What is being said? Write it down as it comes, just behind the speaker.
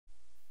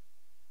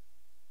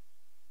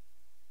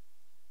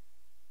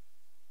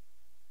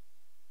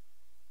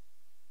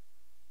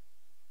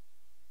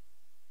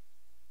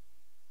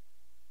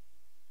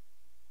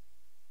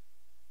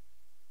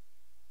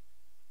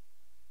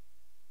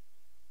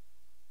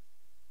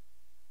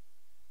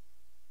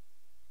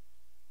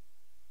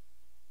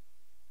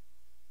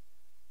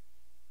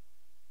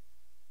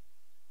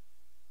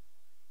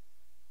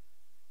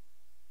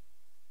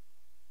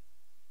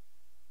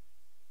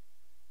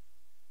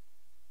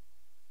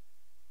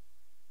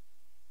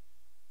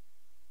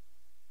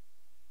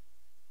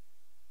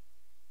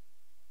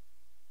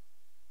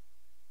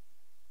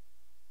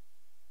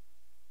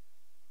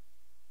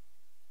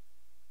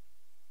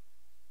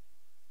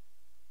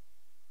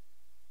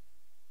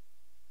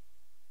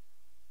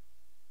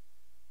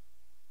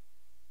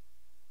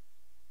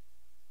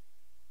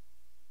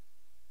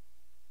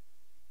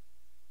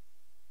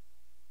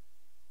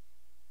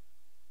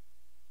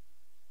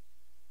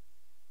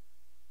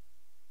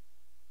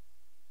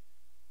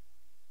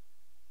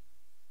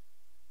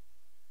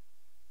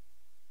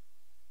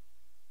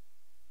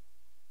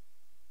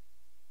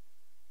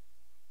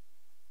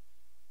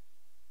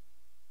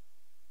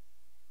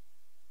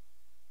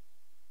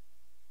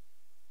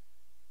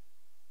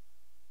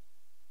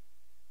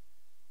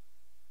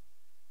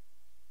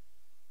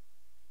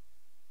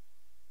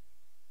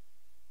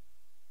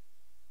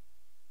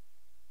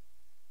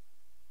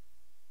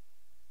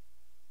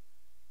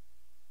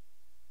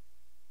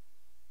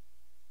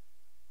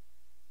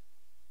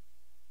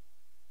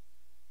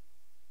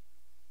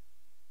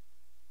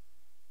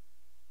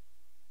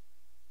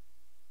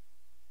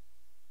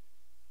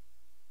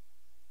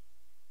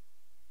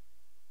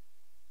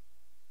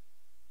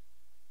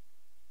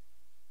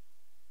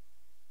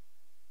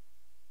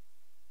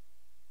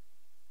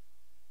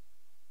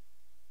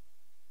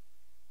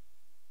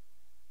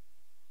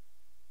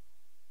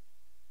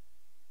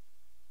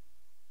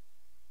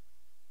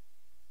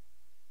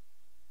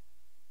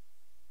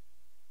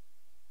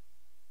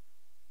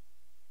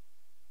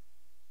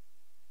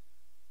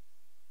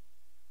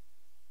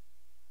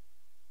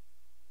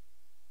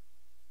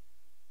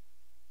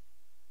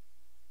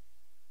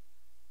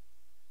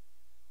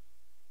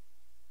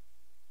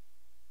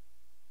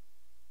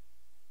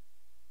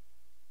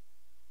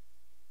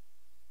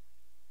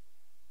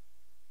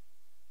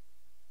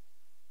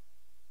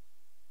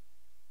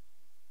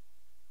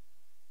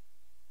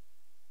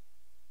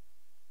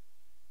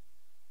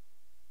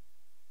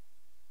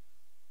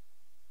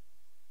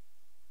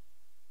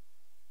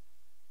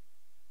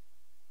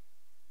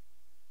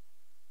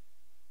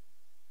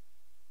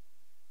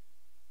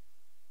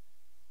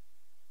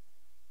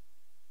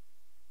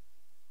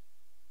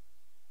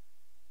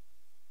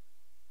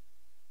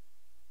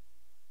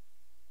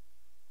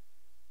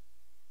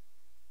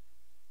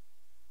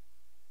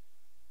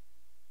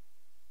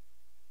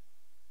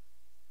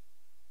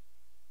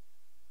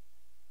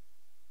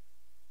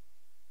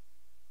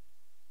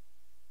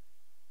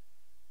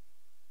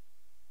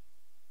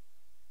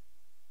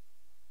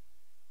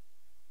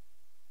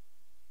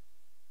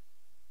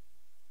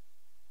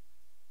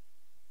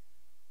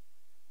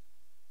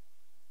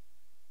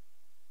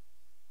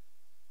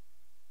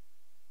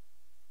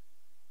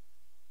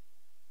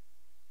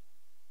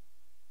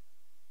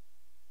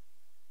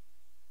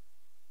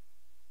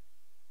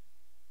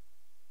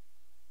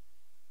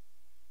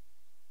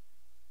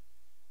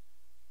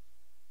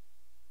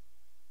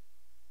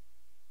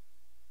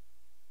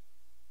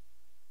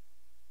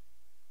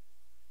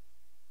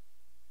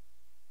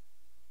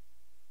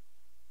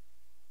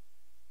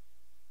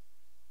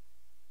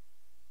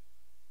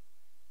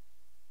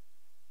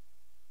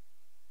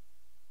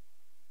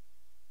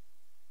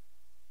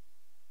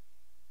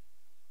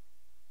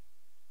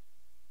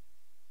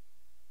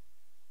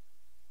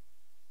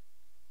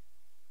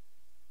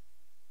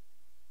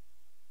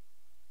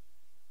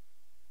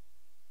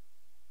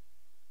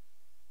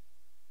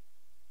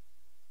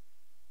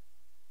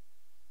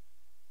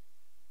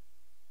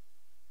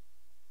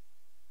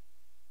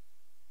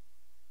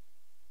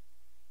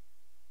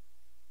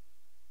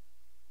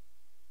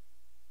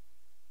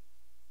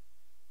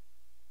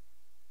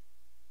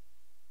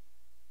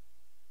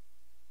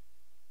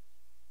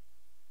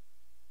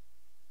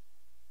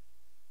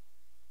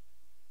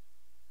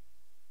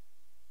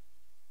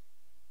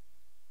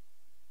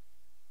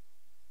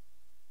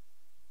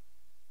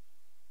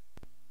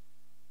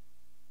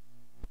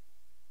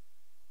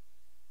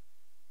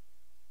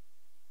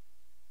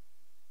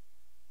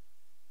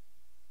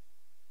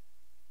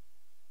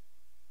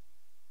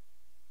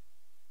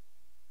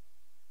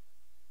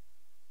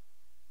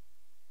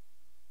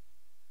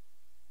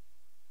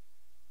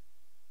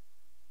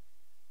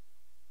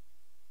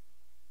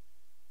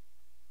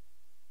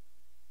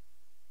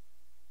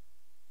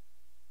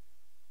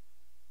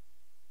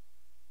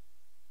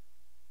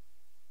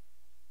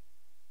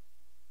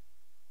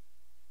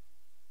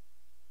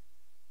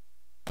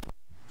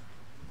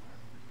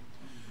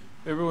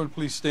Everyone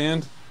please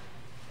stand.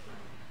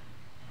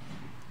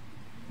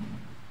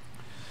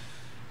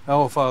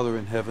 Our Father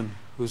in heaven,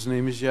 whose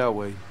name is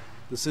Yahweh,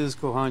 this is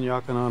Kohan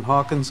Yochanan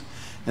Hawkins,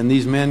 and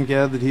these men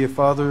gathered here,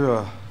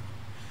 Father,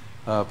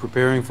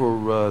 preparing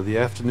for the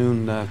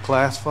afternoon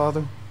class,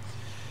 Father.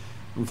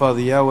 And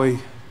Father Yahweh,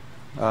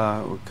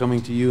 we're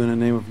coming to you in the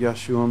name of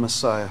Yeshua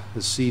Messiah,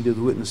 the seed of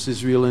the witness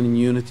Israel, and in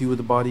unity with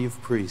the body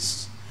of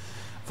priests.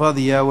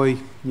 Father Yahweh,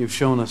 you've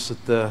shown us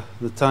that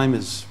the time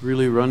is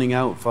really running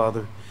out,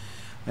 Father,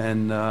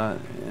 and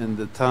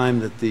the time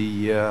that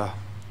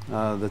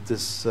that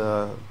this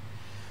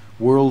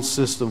world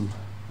system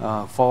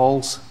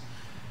falls,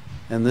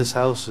 and this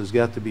house has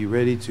got to be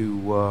ready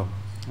to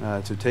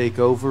take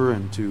over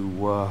and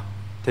to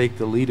take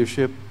the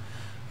leadership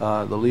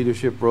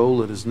role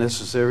that is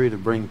necessary to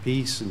bring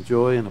peace and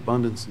joy and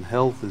abundance and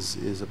health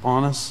is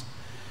upon us.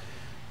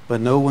 But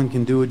no one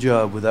can do a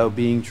job without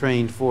being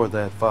trained for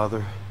that,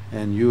 Father.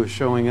 And you are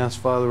showing us,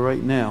 Father,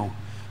 right now,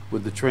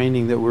 with the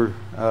training that we're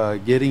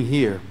getting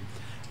here,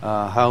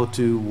 how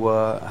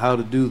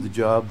to do the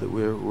job that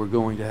we're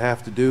going to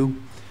have to do.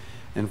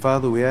 And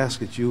Father, we ask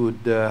that you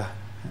would that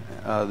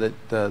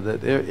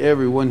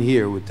everyone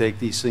here would take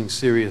these things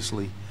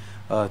seriously,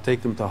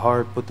 take them to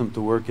heart, put them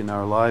to work in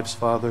our lives,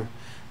 Father,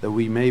 that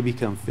we may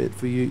become fit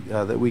for you,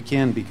 that we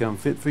can become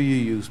fit for your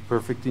use,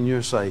 perfect in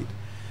your sight,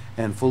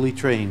 and fully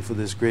trained for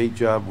this great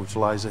job which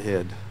lies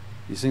ahead.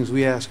 These things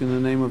we ask in the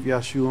name of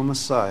Yeshua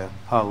Messiah.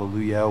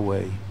 Hallelujah,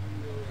 Yahweh.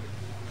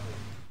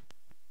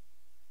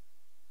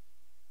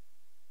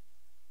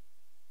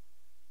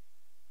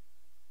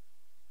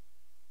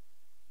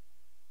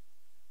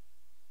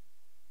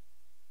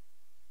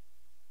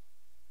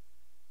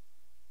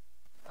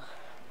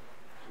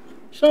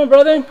 Shalom,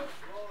 brethren.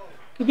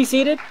 You be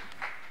seated.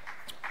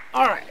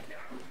 All right.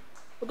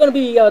 We're going to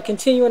be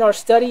continuing our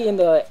study in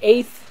the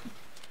 8th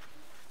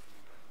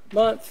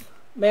month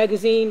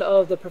magazine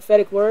of the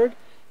prophetic word,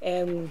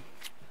 and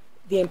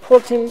the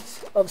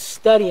importance of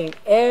studying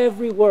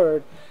every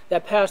word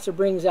that Pastor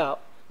brings out,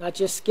 not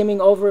just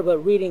skimming over it, but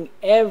reading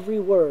every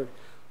word.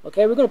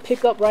 Okay, we're going to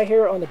pick up right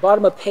here on the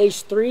bottom of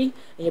page 3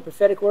 in your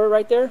prophetic word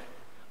right there.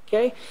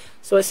 Okay,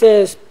 so it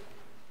says,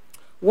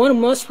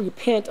 one must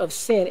repent of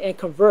sin and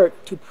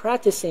convert to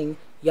practicing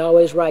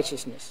Yahweh's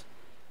righteousness.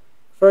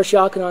 1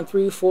 Yochanan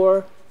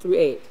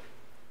 3:4-8.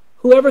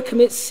 Whoever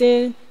commits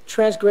sin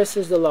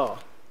transgresses the law,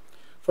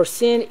 for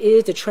sin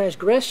is the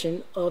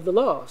transgression of the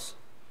laws.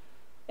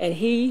 And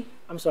you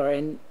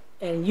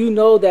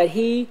know that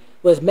he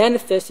was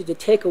manifested to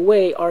take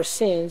away our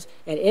sins,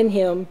 and in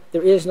him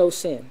there is no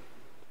sin.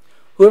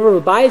 Whoever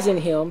abides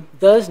in him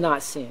does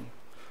not sin.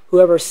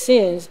 Whoever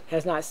sins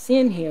has not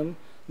seen him,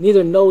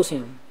 neither knows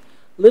him.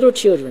 Little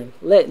children,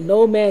 let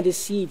no man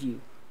deceive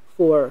you,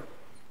 for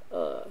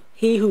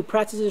he who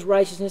practices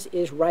righteousness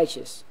is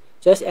righteous,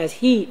 just as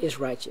he is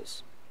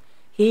righteous.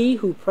 He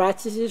who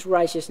practices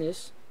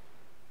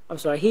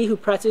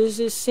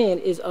sin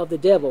is of the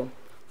devil,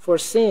 for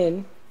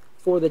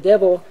the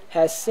devil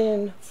has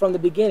sinned from the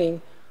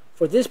beginning.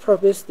 For this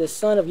purpose the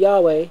Son of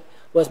Yahweh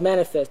was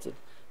manifested,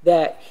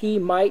 that he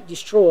might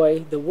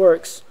destroy the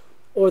works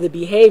or the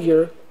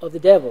behavior of the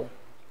devil.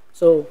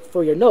 So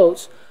for your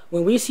notes,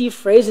 when we see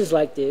phrases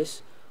like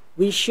this,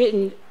 we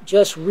shouldn't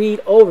just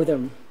read over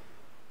them,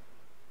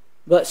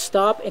 but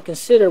stop and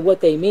consider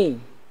what they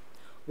mean.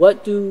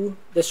 What do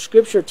the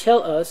scripture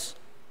tell us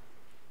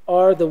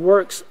are the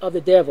works of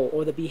the devil,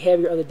 or the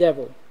behavior of the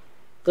devil?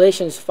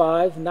 Galatians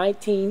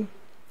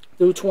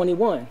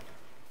 5:19-21.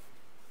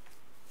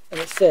 And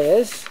it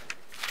says,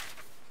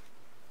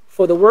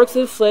 for the works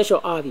of the flesh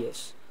are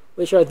obvious,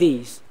 which are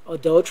these: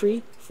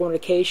 adultery,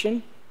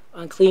 fornication,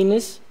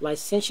 uncleanness,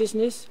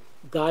 licentiousness,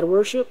 God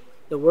worship,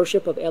 the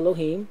worship of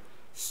Elohim,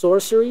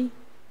 sorcery,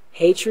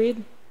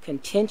 hatred,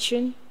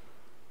 contention,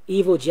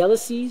 evil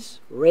jealousies,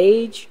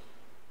 rage,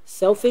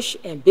 selfish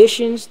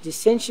ambitions,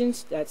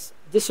 dissensions, that's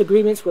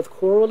disagreements with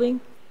quarreling,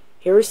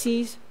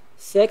 heresies,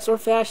 sects or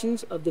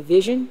fashions of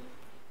division,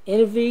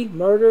 envy,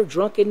 murder,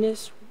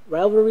 drunkenness,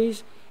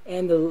 rivalries,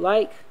 and the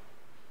like,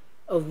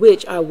 of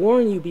which I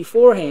warn you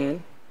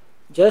beforehand,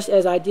 just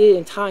as I did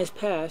in times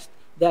past,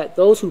 that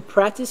those who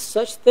practice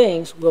such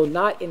things will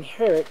not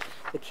inherit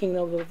the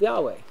kingdom of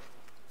Yahweh.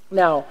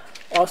 Now,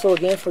 also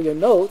again for your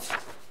notes,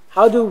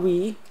 how do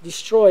we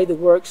destroy the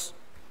works?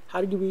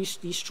 How do we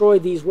destroy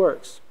these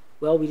works?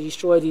 Well, we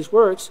destroy these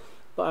works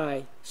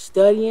by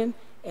studying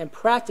and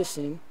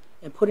practicing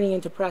and putting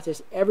into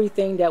practice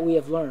everything that we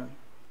have learned.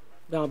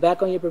 Now,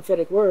 back on your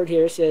prophetic word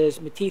here, it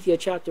says, Matthew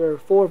chapter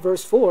 4,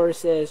 verse 4, it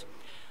says,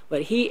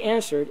 but he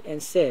answered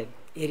and said,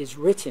 it is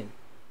written,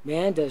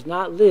 man does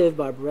not live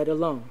by bread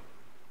alone,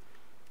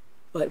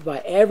 but by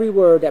every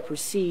word that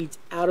proceeds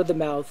out of the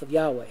mouth of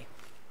Yahweh.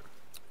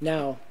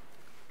 Now,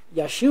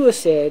 Yeshua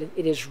said,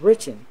 it is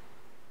written.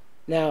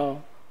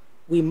 Now,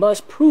 we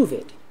must prove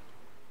it.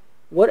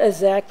 What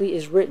exactly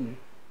is written?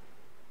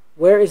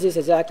 Where is this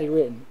exactly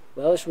written?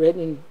 Well, it's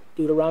written in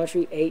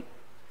Deuteronomy 8,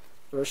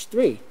 verse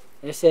 3.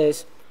 And it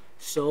says,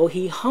 so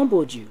he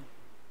humbled you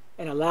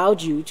and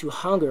allowed you to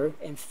hunger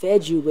and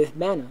fed you with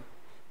manna,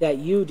 that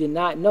you did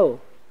not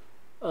know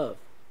of,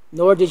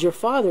 nor did your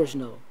fathers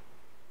know.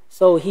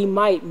 So he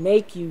might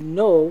make you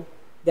know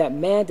that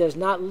man does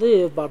not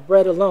live by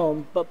bread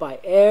alone, but by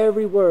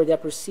every word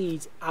that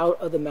proceeds out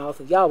of the mouth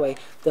of Yahweh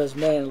does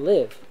man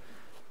live.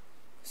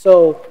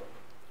 So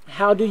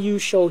how do you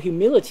show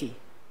humility?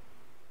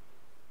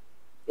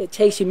 It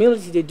takes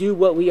humility to do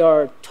what we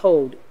are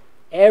told.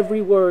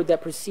 Every word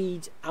that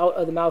proceeds out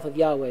of the mouth of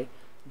Yahweh.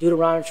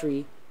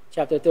 Deuteronomy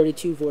chapter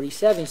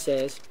 32:47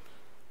 says,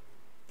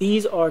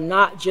 these are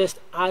not just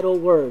idle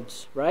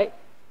words, right?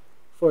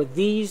 For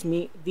these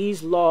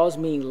laws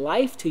mean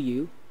life to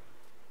you,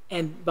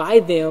 and by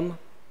them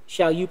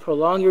shall you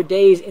prolong your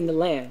days in the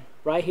land,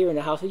 right here in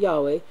the house of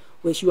Yahweh,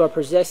 which you are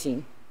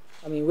possessing,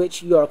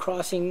 which you are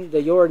crossing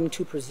the Jordan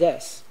to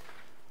possess.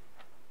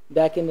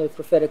 Back in the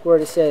prophetic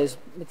word, it says,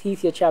 Matthew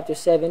chapter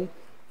 7,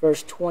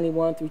 verse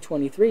 21 through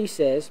 23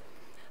 says,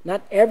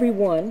 not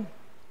everyone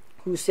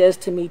who says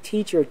to me,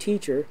 teacher,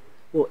 teacher,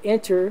 will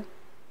enter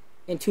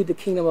into the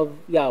kingdom of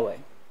Yahweh,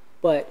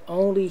 but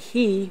only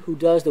he who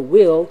does the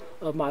will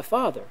of my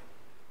Father,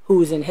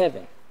 who is in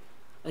heaven.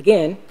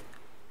 Again,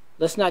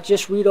 let's not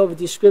just read over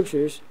these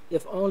scriptures.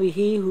 If only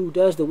he who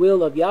does the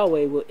will of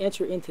Yahweh will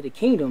enter into the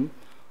kingdom,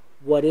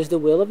 what is the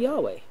will of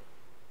Yahweh?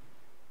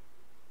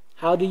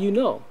 How do you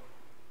know?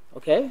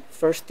 Okay,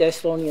 1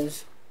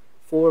 Thessalonians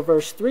 4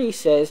 verse 3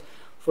 says,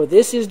 for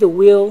this is the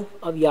will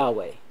of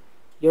Yahweh,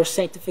 your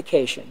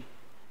sanctification,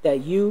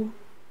 that you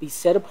be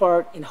set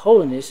apart in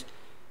holiness.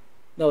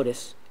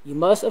 Notice, you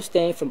must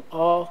abstain from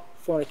all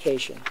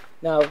fornication.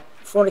 Now,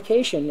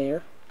 fornication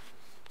there,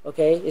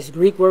 okay, is the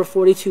Greek word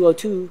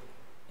 4202,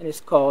 and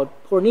it's called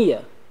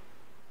porneia.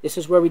 This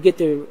is where we get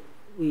the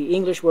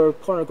English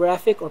word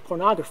pornographic or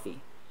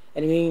pornography,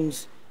 and it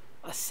means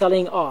a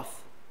selling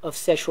off of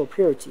sexual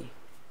purity.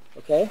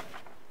 Okay?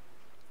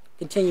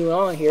 Continuing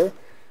on here.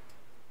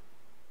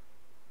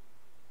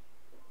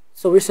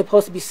 So we're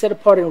supposed to be set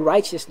apart in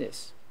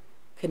righteousness.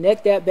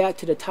 Connect that back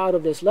to the title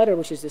of this letter,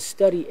 which is to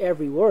study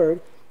every word,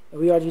 and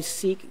we are to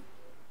seek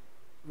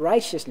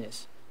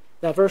righteousness.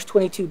 Now, verse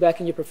 22 back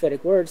in your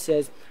prophetic word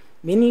says,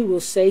 many will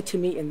say to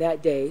me in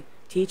that day,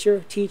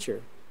 teacher,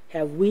 teacher,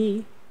 have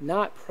we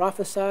not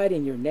prophesied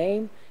in your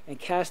name and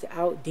cast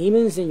out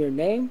demons in your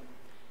name,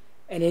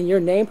 and in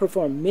your name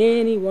performed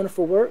many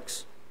wonderful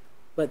works?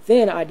 But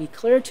then I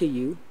declare to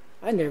you,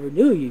 I never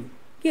knew you.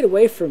 Get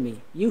away from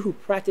me, you who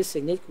practice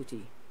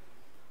iniquity.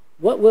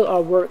 What will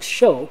our works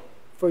show?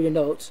 For your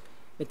notes,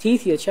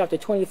 Matthew chapter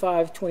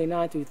 25,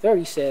 29 through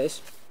 30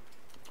 says,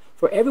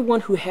 for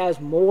everyone who has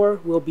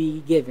more will be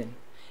given,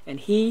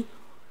 and he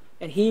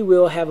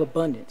will have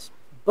abundance.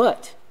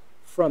 But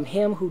from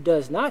him who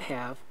does not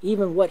have,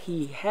 even what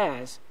he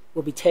has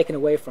will be taken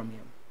away from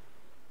him.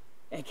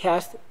 And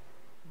cast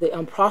the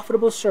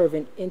unprofitable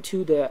servant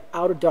into the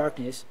outer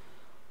darkness.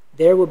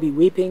 There will be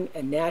weeping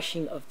and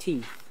gnashing of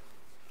teeth.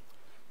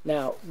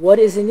 Now, what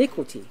is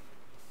iniquity?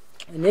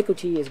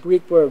 Iniquity is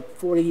Greek word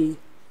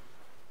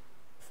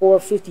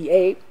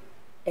 458,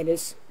 and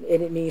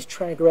it means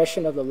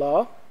transgression of the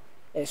law.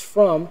 It's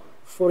from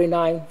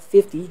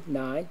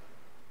 459,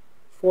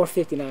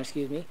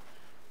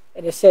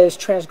 and it says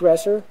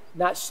transgressor,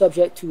 not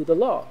subject to the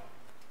law.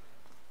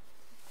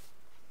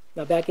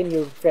 Now back in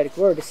your prophetic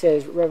word, it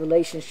says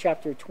Revelation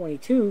chapter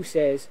 22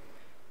 says,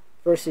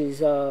 verses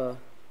 12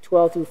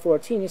 through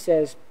 14, it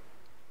says,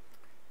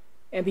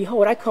 and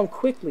behold, I come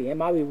quickly, and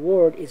my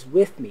reward is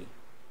with me,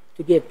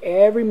 to give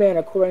every man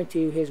according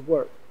to his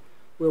work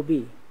will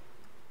be.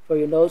 For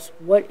your notes,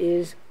 what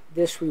is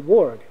this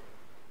reward?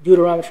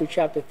 Deuteronomy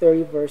chapter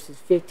 30, verses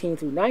 15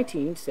 through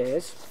 19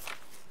 says,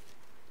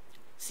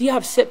 see, I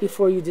have set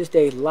before you this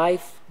day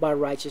life by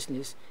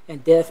righteousness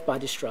and death by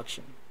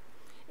destruction.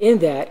 In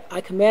that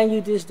I command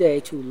you this day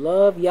to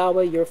love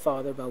Yahweh your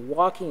Father by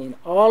walking in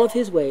all of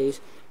his ways,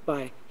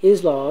 by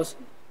his laws,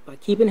 by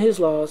keeping his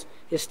laws,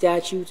 his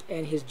statutes,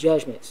 and his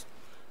judgments,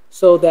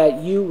 so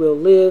that you will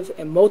live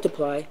and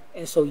multiply,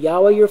 and so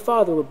Yahweh your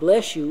Father will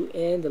bless you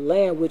in the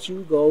land which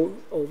you go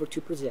over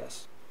to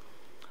possess.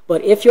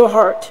 But if your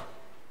heart,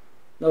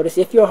 notice,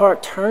 if your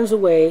heart turns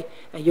away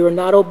and you are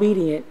not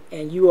obedient,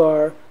 and you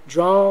are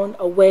drawn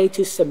away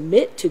to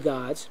submit to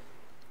gods,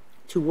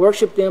 to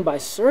worship them by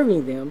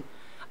serving them,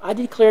 I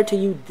declare to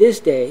you this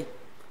day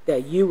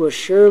that you will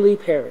surely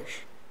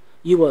perish.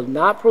 You will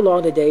not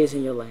prolong the days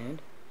in your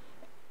land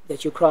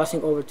that you're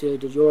crossing over to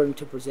the Jordan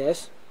to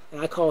possess. And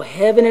I call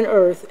heaven and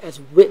earth as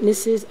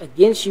witnesses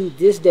against you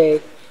this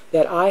day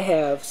that I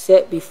have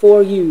set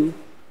before you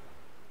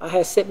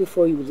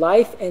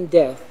life and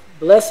death,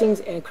 blessings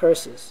and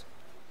curses,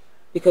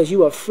 because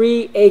you are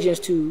free agents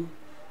to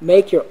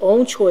make your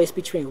own choice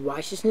between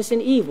righteousness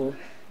and evil.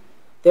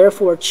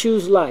 Therefore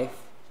choose life,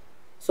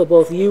 so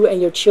both you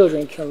and your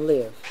children can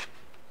live.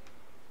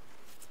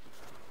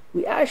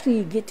 We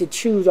actually get to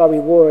choose our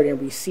reward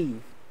and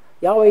receive.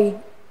 Yahweh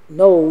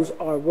knows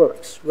our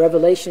works.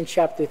 Revelation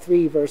chapter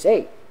 3 verse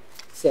 8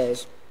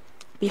 says,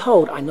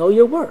 behold, I know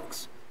your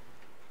works.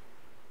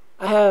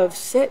 I have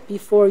set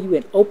before you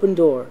an open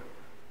door,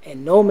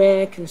 and no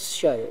man can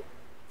shut it.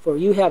 For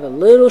you have a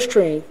little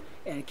strength,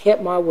 and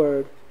kept my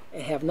word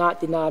and have not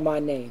denied my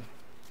name.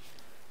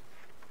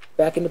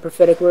 Back in the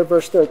prophetic word,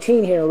 verse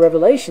 13 here in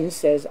Revelation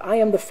says, I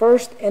am the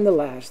first and the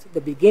last,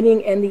 the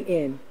beginning and the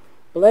end.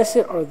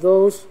 Blessed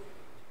who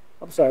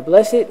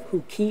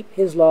keep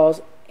his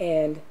laws,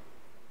 and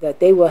that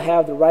they will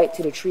have the right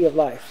to the tree of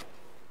life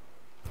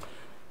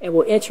and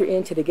will enter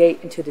into the gate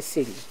into the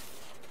city.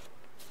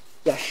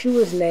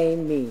 Yeshua's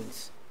name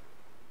means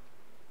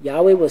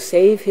Yahweh will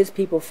save his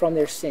people from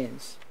their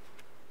sins.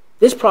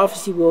 This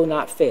prophecy will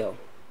not fail.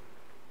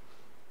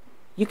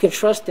 You can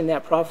trust in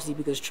that prophecy,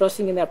 because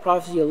trusting in that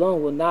prophecy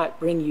alone will not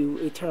bring you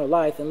eternal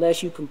life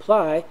unless you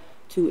comply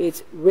to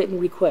its written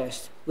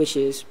request, which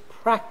is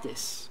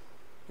practice.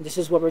 And this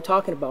is what we're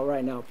talking about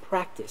right now,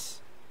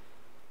 practice.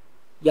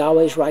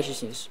 Yahweh's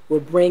righteousness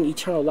will bring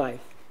eternal life.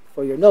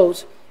 For your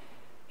notes,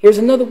 here's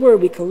another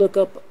word we can look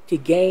up to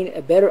gain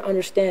a better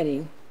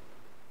understanding.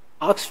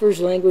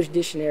 Oxford's Language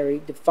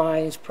Dictionary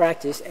defines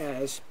practice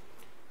as,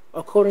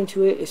 according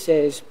to it, it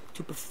says,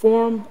 to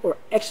perform or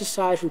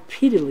exercise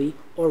repeatedly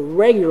or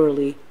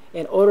regularly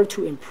in order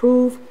to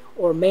improve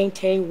or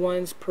maintain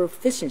one's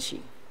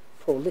proficiency,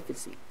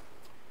 prolificy.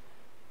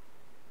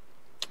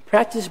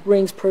 Practice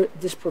brings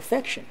this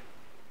perfection.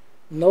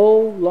 The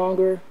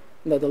longer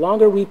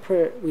we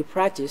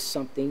practice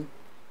something,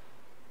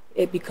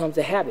 it becomes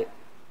a habit.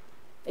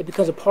 It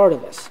becomes a part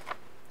of us.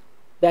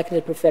 Back in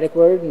the prophetic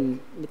word in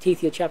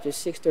Matthew chapter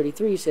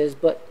 6:33 says,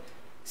 but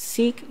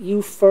seek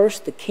you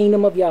first the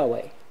kingdom of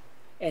Yahweh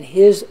and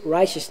his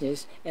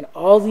righteousness, and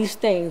all these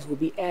things will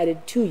be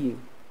added to you.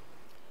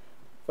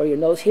 For your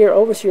notes here,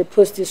 Overseer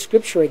puts this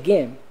scripture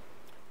again.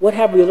 What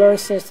have we learned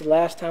since the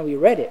last time we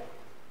read it?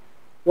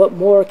 What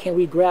more can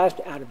we grasp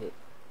out of it?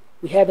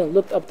 We haven't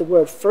looked up the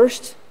word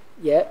first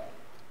yet.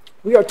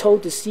 We are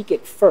told to seek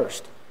it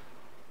first.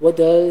 What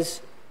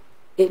does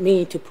it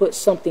mean to put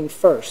something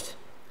first?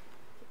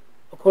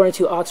 According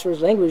to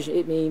Oxford's language,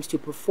 it means to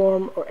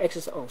perform or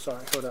exercise. Oh,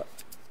 sorry, hold up.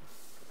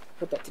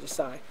 Put that to the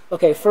side.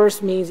 Okay,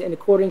 first means, and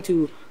according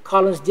to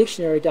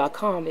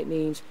collinsdictionary.com, it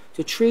means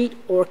to treat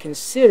or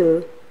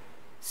consider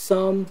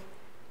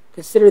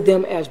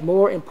them as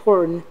more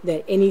important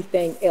than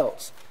anything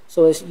else.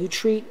 So as you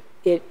treat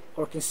it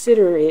or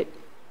consider it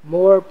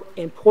more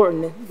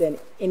important than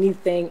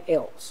anything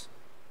else.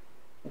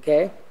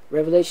 Okay?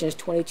 Revelations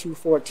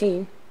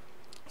 22:14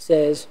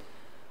 says,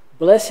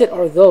 blessed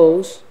are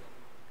those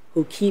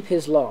who keep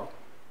his law,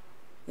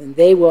 and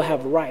they will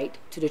have right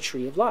to the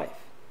tree of life,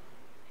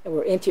 and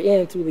will enter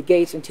in through the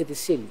gates into the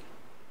city.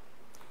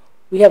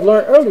 We have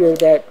learned earlier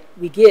that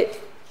we get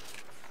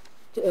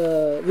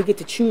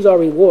to choose our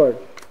reward,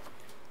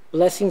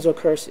 blessings or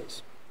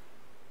curses.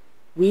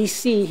 We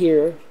see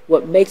here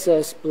what makes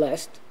us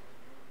blessed.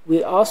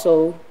 We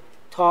also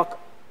talk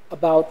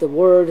about the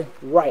word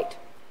right.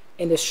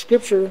 In the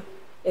scripture,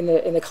 in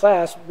the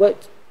class,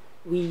 what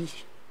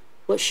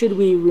should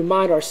we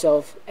remind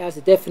ourselves as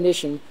a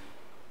definition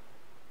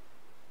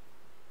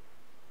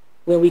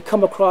when we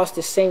come across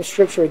the same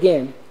scripture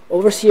again?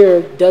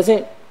 Overseer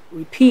doesn't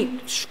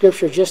repeat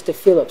scripture just to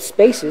fill up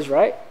spaces,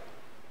 right?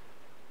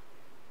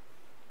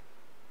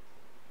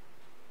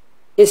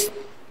 It's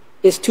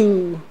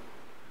to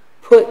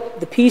put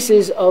the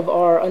pieces of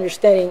our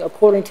understanding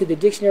according to the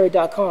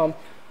dictionary.com.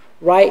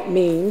 Right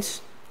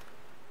means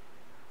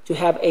to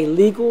have a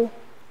legal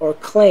or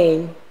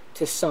claim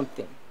to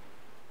something,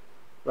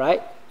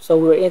 right? So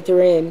we're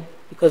entering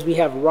because we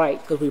have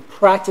right, because we're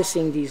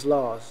practicing these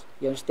laws.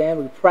 You understand?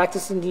 We're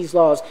practicing these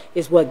laws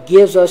is what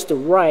gives us the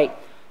right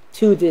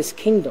to this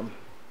kingdom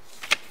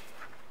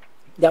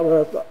that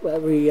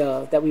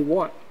we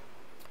want.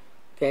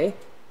 Okay?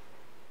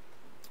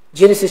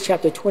 Genesis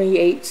chapter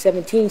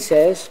 28:17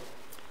 says,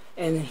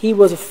 and he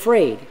was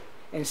afraid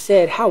and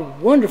said, how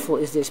wonderful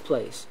is this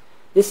place?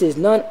 This is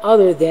none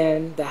other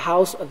than the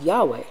house of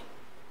Yahweh,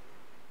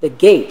 the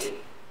gate,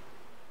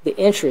 the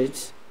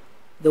entrance,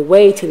 the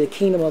way to the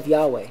kingdom of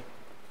Yahweh.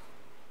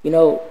 You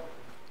know,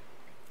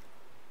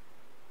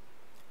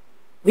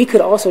 we could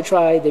also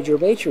try the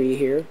gematria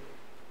here.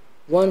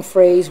 One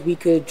phrase we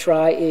could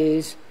try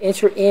is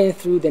enter in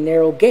through the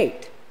narrow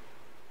gate.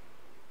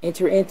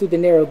 Enter in through the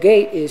narrow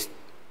gate is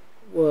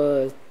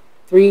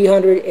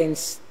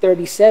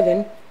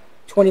 337,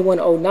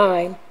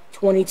 2109,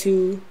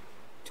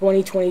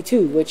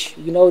 2022, which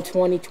you know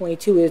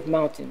 2022 is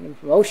mountain and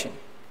promotion.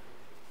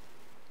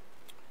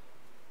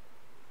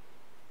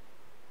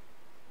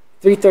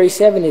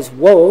 337 is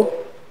woe.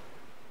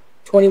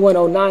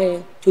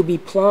 2109, to be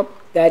plump,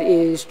 that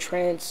is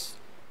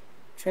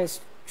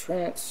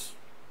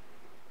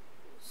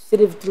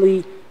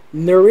transitively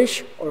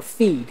nourish or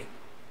feed.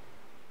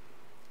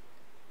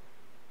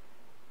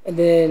 And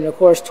then, of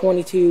course,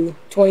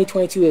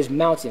 2022 is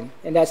mountain,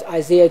 and that's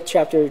Isaiah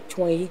chapter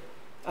 2,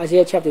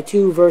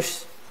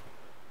 verse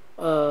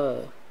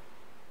 1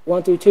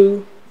 through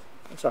 2.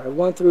 I'm sorry,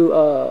 1 through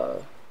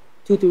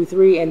 2 through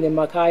 3, and then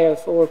Micaiah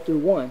 4 through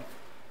 1.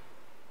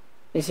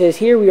 It says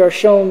here we are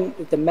shown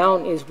that the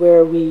mountain is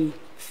where we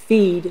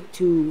feed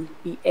to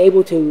be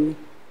able to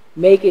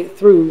make it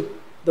through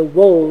the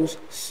woes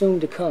soon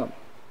to come.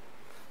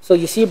 So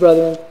you see,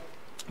 brethren,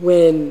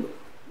 when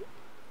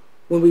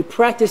we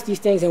practice these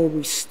things and when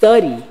we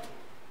study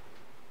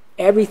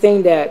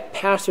everything that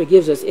Pastor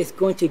gives us, it's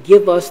going to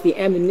give us the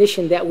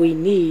ammunition that we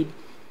need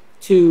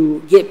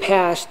to get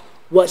past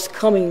what's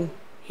coming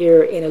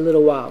here in a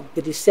little while.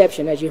 The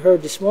deception, as you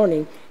heard this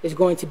morning, is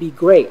going to be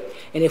great.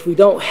 And if we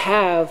don't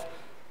have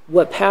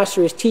what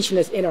Pastor is teaching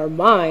us in our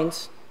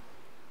minds,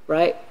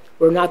 right,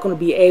 we're not going to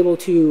be able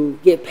to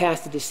get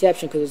past the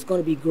deception, because it's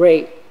going to be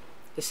great.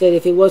 It said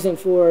if it wasn't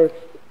for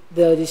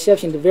the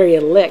deception, the very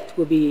elect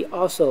would be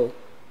also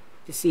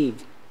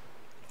deceived.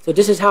 So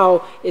this is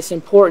how it's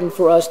important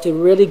for us to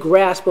really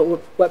grasp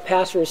what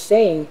Pastor is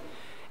saying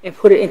and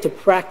put it into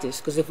practice,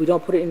 because if we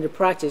don't put it into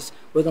practice,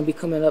 we're going to be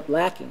coming up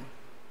lacking.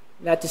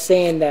 Not to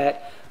saying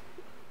that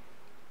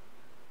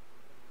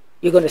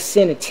you're going to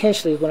sin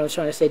intentionally is what I'm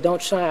trying to say.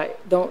 Don't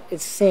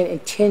sin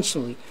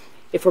intentionally.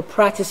 If we're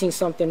practicing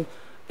something,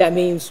 that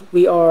means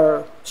we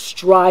are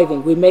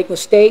striving. We make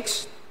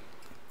mistakes,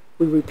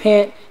 we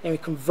repent, and we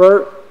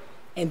convert,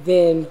 and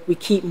then we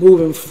keep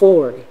moving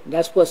forward. And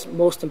that's what's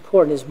most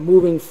important, is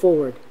moving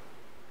forward,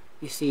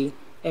 you see.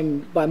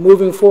 And by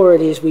moving forward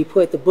is we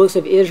put the books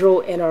of Israel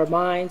in our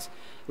minds.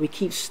 We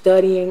keep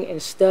studying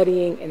and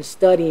studying and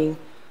studying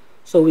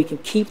so we can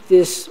keep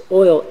this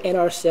oil in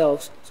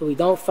ourselves so we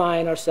don't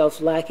find ourselves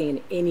lacking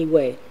in any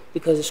way.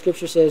 Because the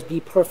scripture says, be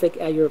perfect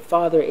as your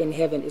Father in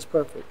heaven is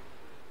perfect.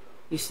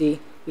 You see,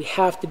 we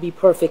have to be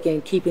perfect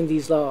in keeping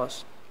these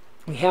laws.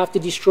 We have to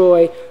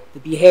destroy the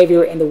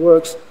behavior and the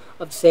works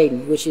of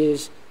Satan, which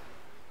is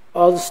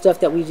all the stuff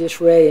that we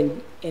just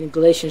read in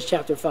Galatians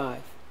chapter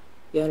 5.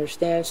 You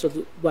understand?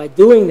 So by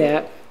doing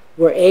that,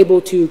 we're able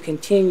to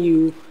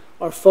continue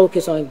our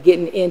focus on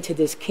getting into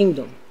this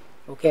kingdom.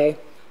 Okay?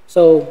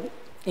 So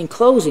in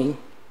closing,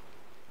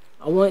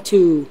 I want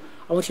to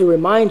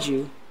remind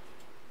you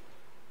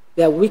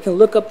that we can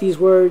look up these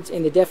words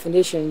in the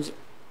definitions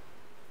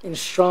in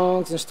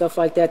Strong's and stuff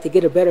like that to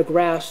get a better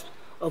grasp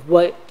of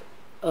what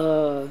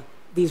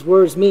these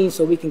words mean,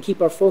 so we can keep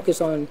our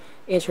focus on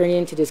entering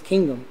into this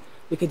kingdom.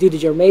 We can do the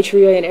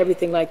gematria and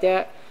everything like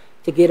that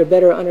to get a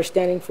better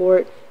understanding for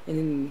it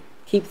and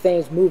keep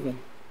things moving.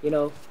 You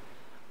know,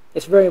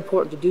 it's very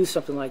important to do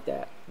something like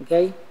that.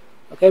 Okay?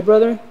 Okay,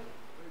 brother?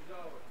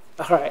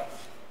 All right.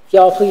 If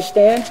y'all please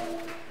stand.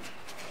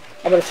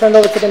 I'm going to turn it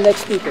over to the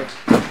next speaker.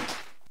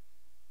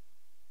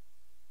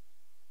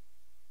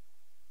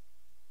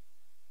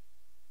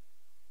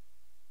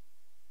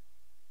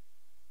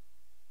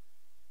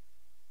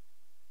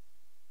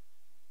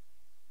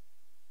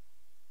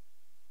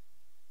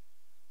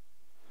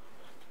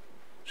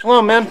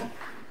 Shalom, man.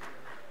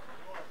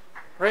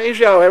 Praise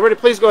Yahweh. Everybody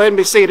please go ahead and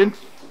be seated.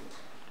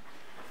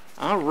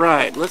 All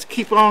right, let's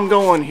keep on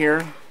going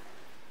here.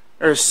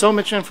 There's so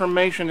much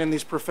information in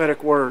these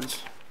prophetic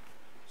words.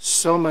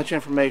 So much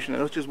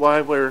information, which is why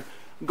we're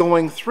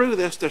going through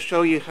this, to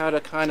show you how to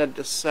kind of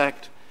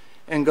dissect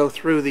and go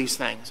through these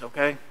things,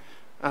 okay?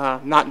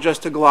 Not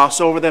just to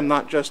gloss over them,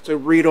 not just to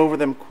read over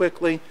them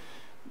quickly,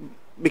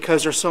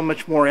 because there's so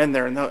much more in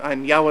there.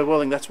 And Yahweh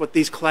willing, that's what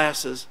these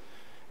classes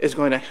is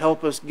going to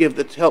help us give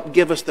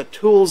us the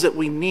tools that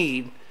we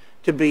need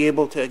to be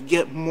able to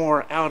get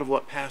more out of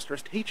what Pastor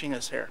is teaching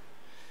us here.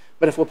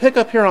 But if we'll pick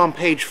up here on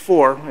page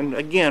 4, and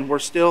again, we're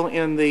still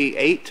in the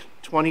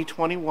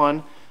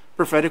 8/2021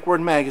 Prophetic Word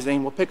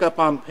Magazine. We'll pick up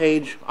on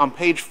page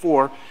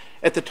 4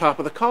 at the top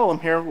of the column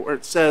here, where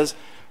it says,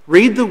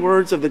 read the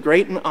words of the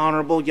great and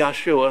honorable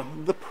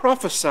Yeshua, the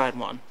prophesied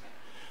one.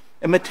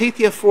 In Matthew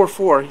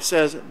 4:4, he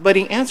says, but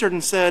he answered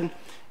and said,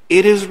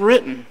 it is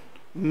written,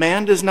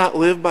 man does not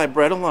live by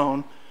bread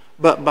alone,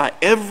 but by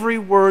every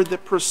word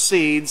that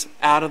proceeds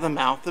out of the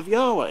mouth of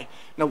Yahweh.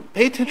 Now,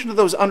 pay attention to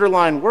those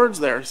underlined words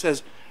there. It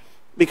says,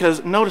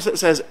 because notice it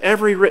says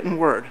every written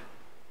word.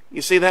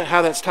 You see that,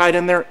 how that's tied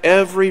in there?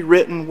 Every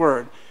written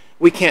word.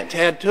 We can't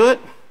add to it.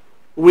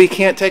 We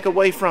can't take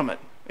away from it.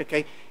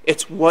 Okay?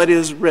 It's what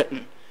is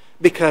written,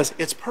 because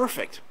it's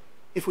perfect.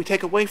 If we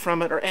take away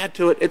from it or add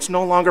to it, it's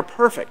no longer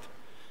perfect.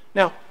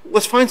 Now,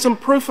 let's find some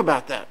proof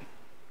about that.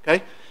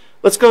 Okay?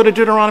 Let's go to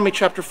Deuteronomy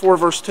chapter 4,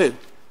 verse 2.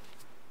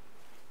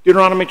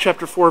 Deuteronomy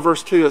chapter 4,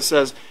 verse 2, it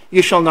says,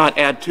 you shall not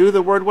add to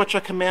the word which I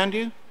command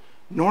you,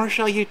 nor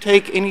shall you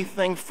take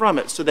anything from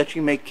it, so that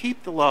you may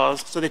keep the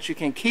laws, so that you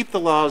can keep the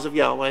laws of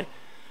Yahweh,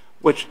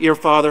 which your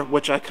Father,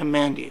 which I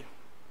command you.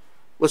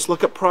 Let's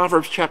look at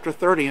Proverbs chapter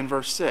 30 and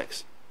verse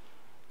 6.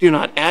 Do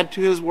not add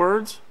to his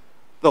words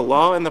the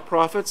law and the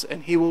prophets,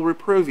 and he will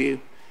reprove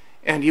you,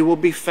 and you will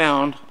be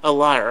found a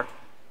liar.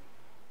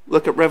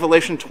 Look at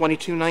Revelation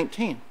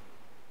 22:19.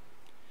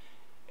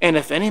 And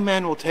if any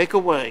man will take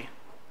away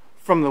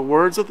from the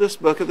words of this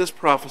book of this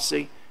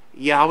prophecy,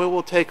 Yahweh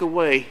will take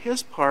away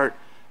his part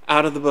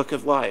out of the book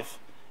of life,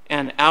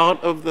 and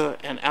out of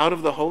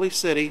the holy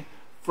city,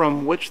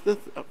 from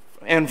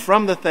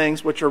the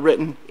things which are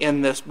written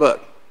in this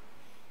book.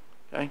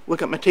 Okay?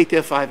 Look at Matthew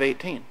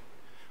 5:18.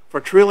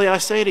 For truly I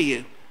say to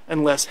you,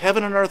 unless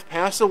heaven and earth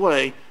pass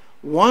away,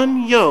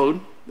 one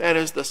yod, that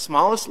is the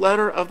smallest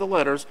letter of the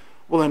letters,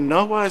 will in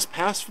no wise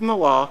pass from the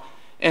law,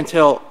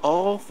 until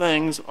all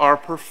things are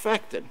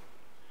perfected.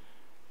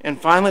 And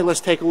finally,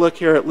 let's take a look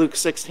here at Luke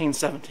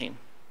 16:17.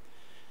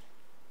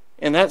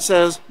 And that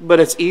says, but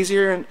it's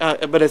easier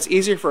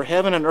for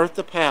heaven and earth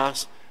to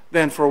pass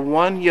than for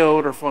one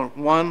yod or for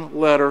one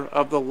letter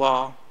of the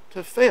law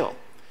to fail.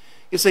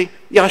 You see,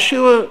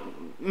 Yeshua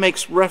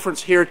makes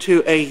reference here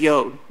to a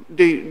yod.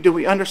 Do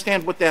we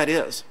understand what that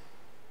is?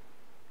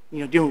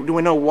 Do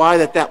we know why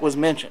that was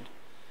mentioned?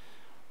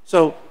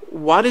 So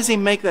why does he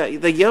make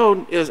that? The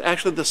yod is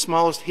actually the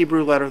smallest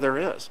Hebrew letter there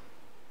is.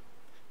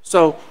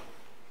 So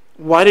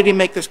why did he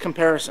make this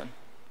comparison?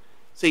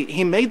 See,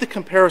 he made the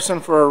comparison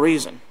for a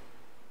reason.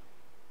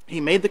 He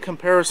made the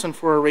comparison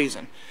for a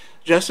reason.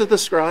 Just as the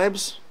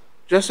scribes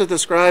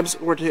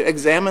were to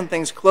examine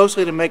things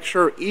closely to make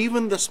sure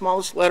even the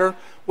smallest letter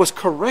was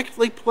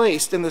correctly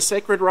placed in the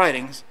sacred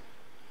writings,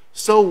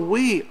 so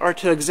we are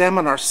to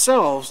examine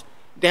ourselves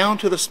down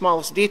to the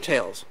smallest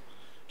details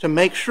to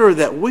make sure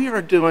that we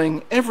are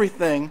doing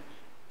everything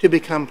to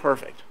become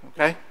perfect.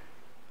 Okay?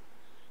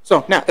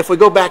 So now, if we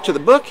go back to the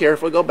book here,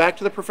 if we go back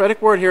to the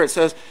prophetic word here, it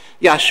says,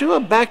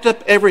 Yeshua backed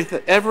up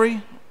Yeshua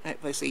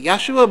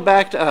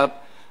backed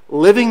up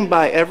living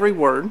by every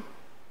word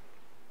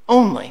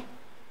only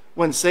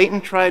when Satan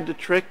tried to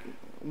trick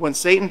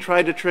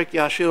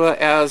Yeshua,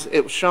 as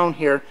it was shown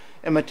here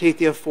in Matthew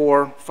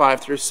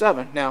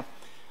 4:5-7. Now,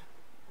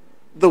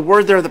 the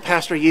word there the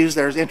pastor used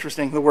there is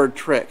interesting, the word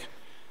trick.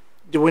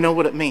 Do we know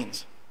what it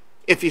means?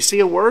 If you see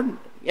a word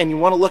and you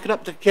want to look it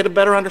up to get a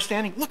better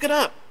understanding, look it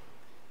up.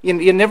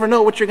 You never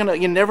know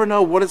you never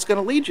know what it's going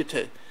to lead you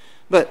to.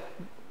 But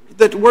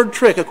the word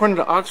trick, according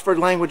to Oxford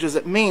Languages,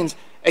 it means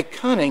a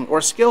cunning or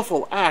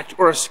skillful act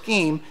or a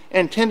scheme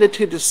intended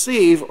to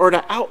deceive or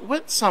to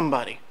outwit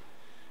somebody.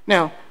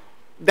 Now,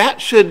 that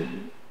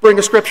should bring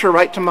a scripture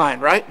right to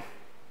mind, right?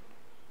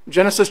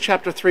 Genesis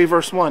chapter 3,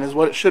 verse 1 is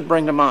what it should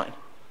bring to mind.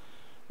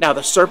 Now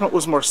the serpent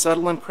was more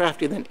subtle and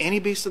crafty than any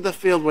beast of the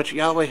field which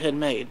Yahweh had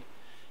made.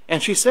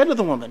 And she said to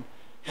the woman,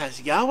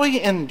 has Yahweh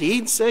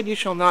indeed said you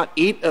shall not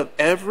eat of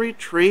every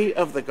tree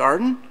of the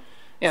garden?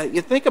 Now,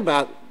 you think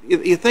about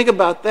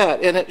that,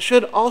 and it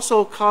should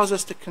also cause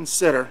us to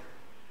consider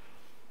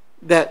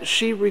that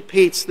she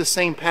repeats the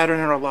same pattern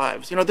in our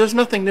lives. There's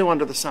nothing new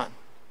under the sun.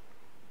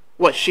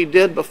 What she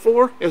did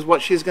before is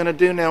what she's going to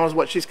do now, is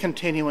what she's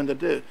continuing to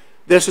do.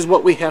 This is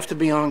what we have to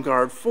be on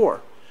guard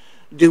for.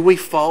 Do we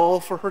fall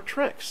for her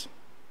tricks?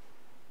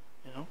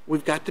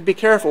 We've got to be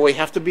careful. We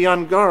have to be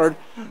on guard.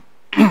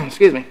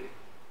 Excuse me.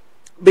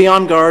 Be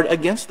on guard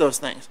against those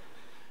things.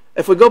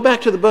 If we go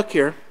back to the book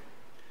here,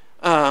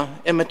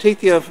 in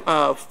Matthew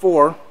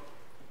 4,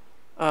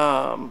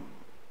 let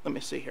me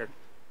see here.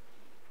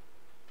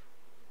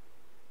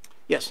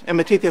 Yes, in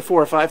Matthew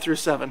 4,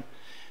 5-7.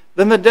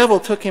 Then the devil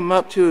took him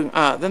up to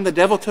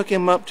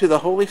the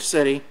holy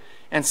city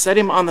and set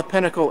him on the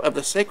pinnacle of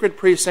the sacred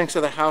precincts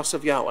of the house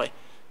of Yahweh.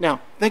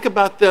 Now, think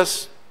about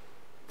this.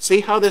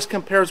 See how this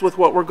compares with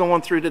what we're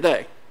going through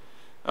today.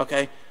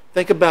 Okay?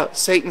 Think about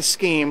Satan's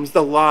schemes,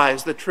 the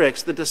lies, the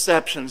tricks, the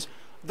deceptions,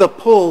 the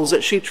pulls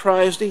that she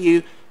tries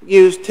to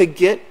use to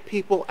get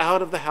people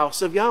out of the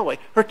house of Yahweh.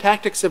 Her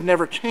tactics have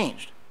never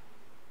changed.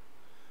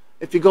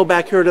 If you go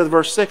back here to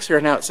verse 6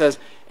 here, now it says,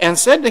 and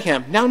said to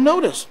him, now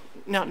notice,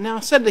 now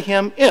said to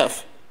him,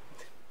 if.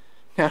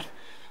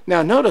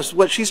 Now notice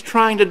what she's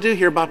trying to do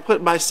here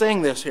by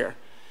saying this here.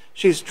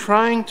 She's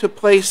trying to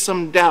place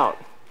some doubt.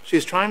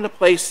 She's trying to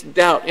place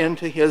doubt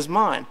into his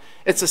mind.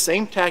 It's the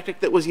same tactic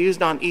that was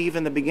used on Eve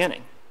in the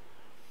beginning.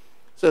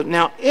 So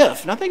now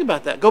think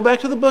about that. Go back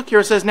to the book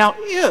here. It says, now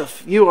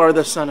if you are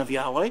the Son of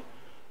Yahweh,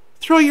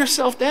 throw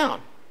yourself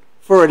down,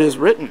 for it is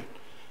written,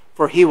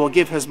 for he will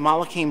give his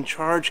malachim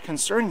charge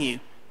concerning you,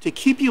 to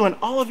keep you in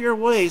all of your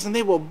ways, and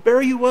they will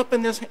bear you up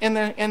in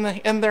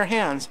their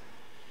hands,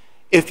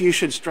 if you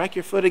should strike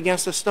your foot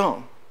against a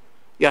stone.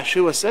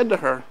 Yeshua said to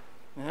her,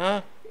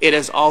 it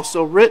is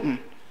also written,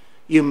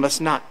 you must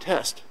not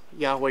test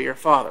Yahweh your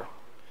Father.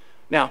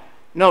 Now,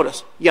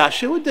 notice,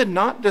 Yeshua did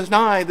not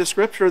deny the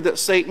scripture that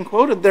Satan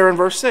quoted there in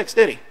verse 6,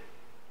 did he?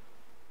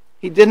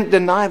 He didn't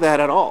deny that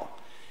at all.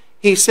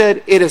 He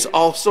said, it is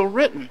also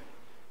written.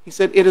 He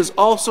said, it is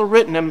also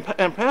written.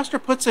 And Pastor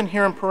puts in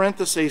here in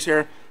parentheses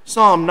here,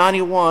 Psalm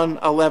 91,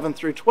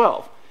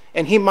 11-12.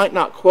 And he might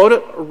not quote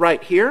it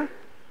right here,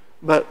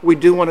 but we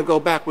do want to go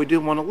back. We do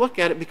want to look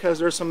at it because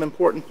there's some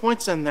important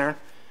points in there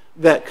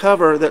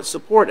that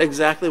support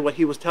exactly what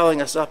he was telling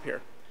us up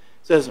here.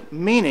 It says,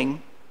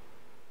 meaning,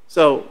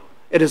 so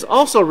it is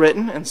also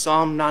written in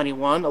Psalm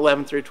 91,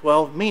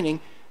 11-12, meaning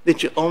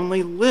that you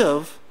only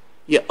live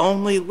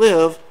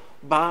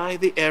by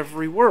the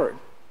every word.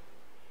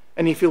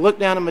 And if you look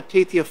down in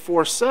Matthew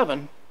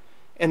 4:7,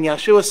 and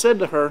Yeshua said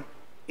to her,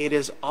 it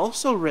is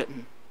also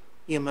written,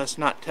 you must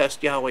not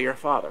test Yahweh your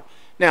Father.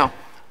 Now,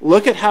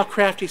 look at how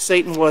crafty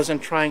Satan was in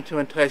trying to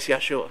entice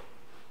Yeshua.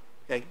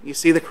 Okay, you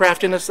see the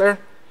craftiness there?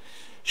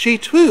 She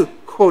too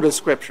quoted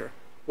scripture.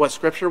 What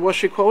scripture was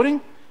she quoting?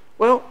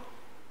 Well,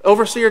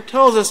 Overseer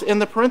tells us in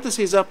the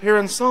parentheses up here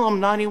in Psalm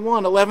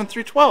 91,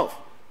 11-12.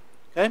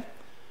 Okay?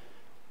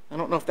 I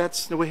don't know if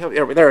that's,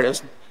 there it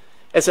is.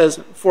 It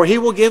says, for he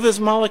will give his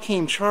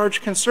malachim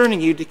charge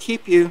concerning you to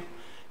keep you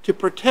to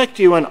protect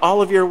you in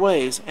all of your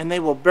ways, and they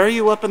will bear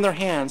you up in their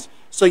hands,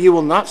 so you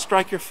will not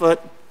strike your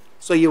foot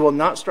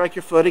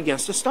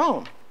against a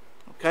stone.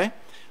 Okay?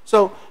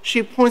 So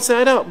she points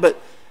that out,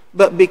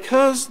 but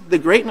because the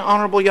great and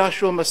honorable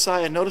Yahshua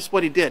Messiah, notice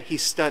what he did. He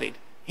studied.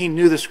 He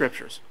knew the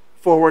scriptures,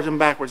 forwards and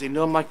backwards. He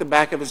knew them like the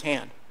back of his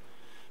hand.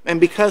 And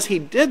because he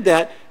did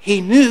that, he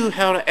knew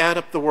how to add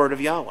up the word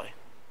of Yahweh.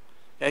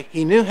 Okay?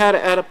 He knew how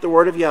to add up the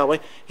word of Yahweh.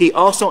 He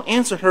also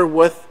answered her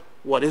with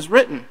what is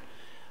written.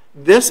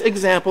 This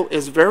example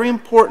is very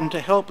important to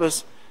help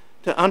us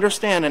to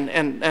understand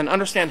and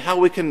understand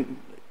how it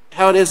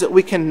is that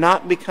we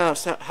cannot become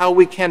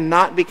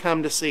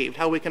deceived,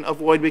 how we can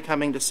avoid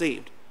becoming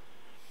deceived.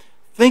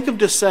 Think of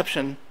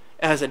deception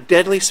as a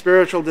deadly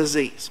spiritual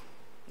disease.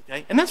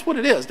 Okay? And that's what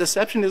it is.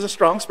 Deception is a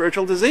strong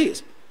spiritual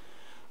disease.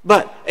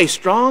 But a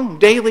strong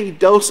daily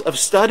dose of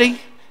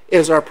study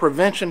is our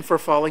prevention for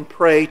falling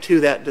prey to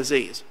that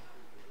disease.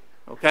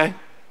 Okay?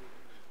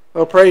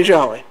 Well, praise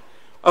Yahweh.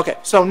 Okay,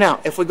 so now,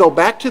 if we go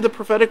back to the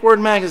Prophetic Word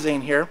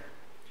magazine here, it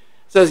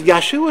says,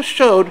 Yahshua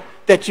showed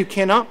that you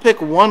cannot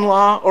pick one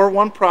law or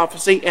one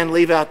prophecy and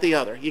leave out the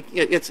other.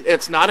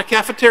 It's not a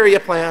cafeteria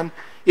plan.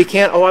 You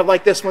can't, I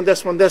like this one,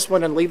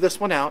 and leave this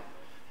one out.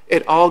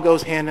 It all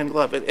goes hand in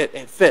glove.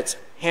 It fits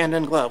hand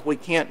in glove. We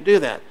can't do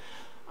that.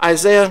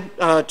 Isaiah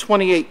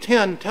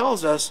 28:10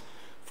 tells us,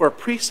 for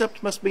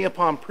precept must be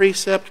upon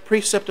precept,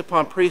 precept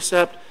upon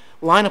precept,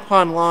 line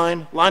upon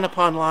line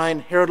upon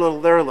line, here a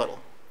little, there a little.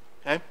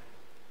 Okay?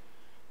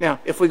 Now,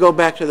 if we go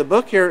back to the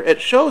book here,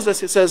 it shows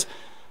us, it says,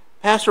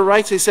 Pastor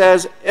writes, he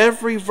says,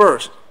 every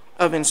verse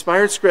of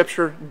inspired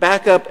scripture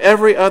back up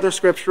every other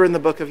scripture in the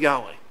book of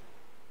Yahweh.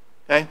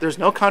 Okay? There's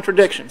no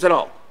contradictions at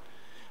all.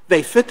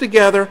 They fit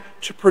together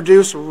to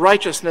produce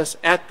righteousness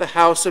at the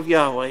house of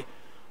Yahweh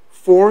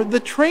for the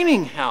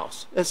training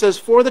house. It says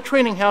for the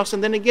training house,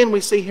 and then again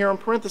we see here in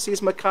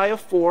parentheses Micaiah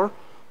 4,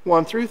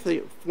 1 through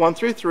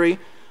 3,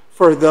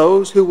 for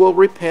those who will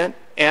repent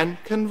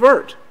and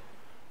convert.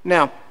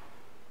 Now,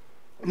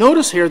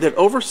 notice here that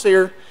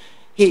overseer,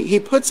 he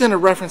puts in a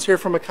reference here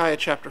from Micaiah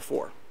chapter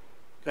 4.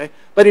 Okay?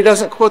 But he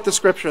doesn't quote the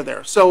scripture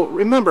there. So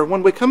remember,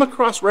 when we come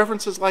across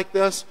references like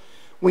this,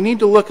 we need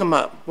to look them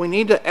up. We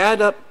need to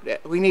add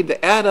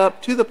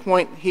up to the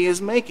point he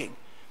is making.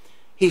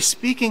 He's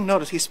speaking,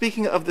 notice, he's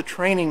speaking of the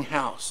training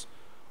house.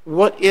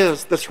 What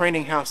is the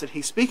training house that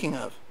he's speaking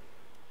of?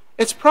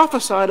 It's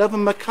prophesied of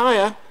in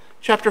Micaiah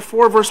chapter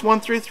 4, verse 1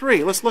 through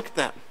 3. Let's look at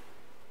that.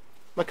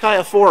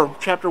 Micaiah 4,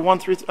 chapter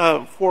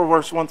 4,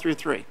 verse 1 through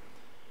 3.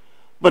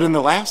 But in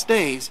the last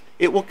days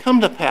it will come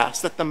to pass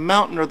that the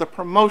mountain or the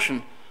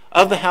promotion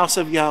of the house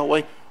of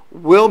Yahweh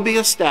will be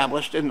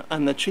established in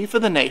the chief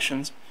of the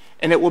nations,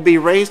 and it will be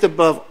raised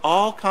above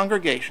all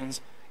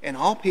congregations, and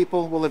all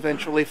people will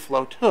eventually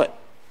flow to it.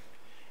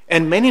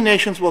 And many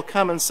nations will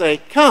come and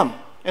say, come,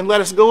 and let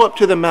us go up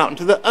to the mountain,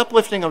 to the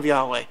uplifting of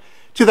Yahweh,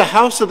 to the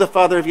house of the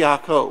father of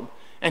Yahaqob,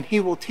 and he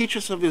will teach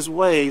us of his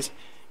ways,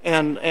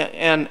 and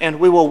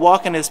we will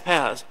walk in his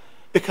paths,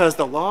 because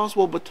the laws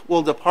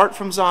will depart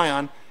from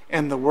Zion,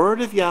 and the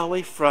word of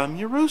Yahweh from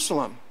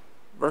Jerusalem.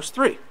 Verse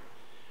 3.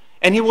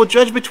 And he will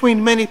judge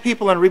between many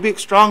people and rebuke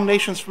strong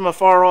nations from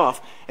afar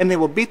off, and they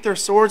will beat their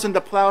swords into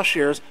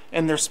plowshares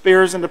and their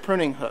spears into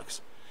pruning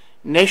hooks.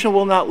 Nation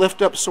will not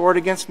lift up sword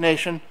against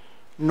nation,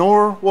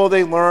 nor will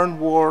they learn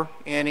war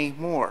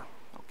anymore.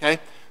 Okay?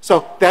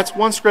 So that's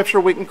one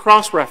scripture we can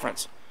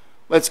cross-reference.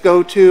 Let's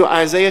go to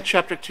Isaiah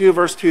chapter 2,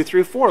 verse 2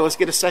 through 4. Let's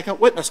get a second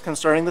witness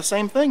concerning the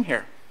same thing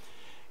here.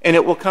 And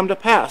it will come to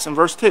pass, in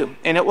verse 2,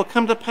 and it will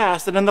come to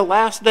pass that in the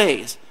last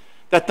days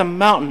that the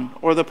mountain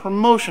or the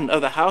promotion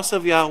of the house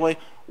of Yahweh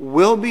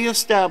will be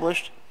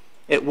established.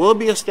 It will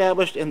be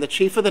established in the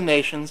chief of the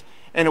nations,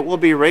 and it will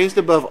be raised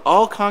above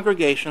all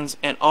congregations,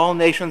 and all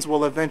nations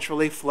will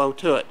eventually flow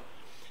to it.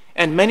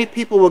 And many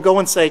people will go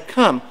and say,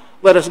 come,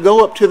 let us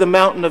go up to the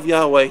mountain of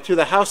Yahweh, to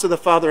the house of the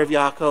father of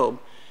Yahaqob,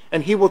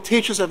 and he will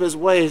teach us of his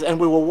ways, and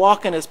we will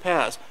walk in his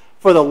paths.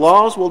 For the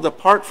laws will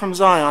depart from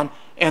Zion,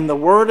 and the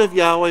word of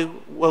Yahweh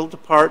will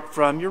depart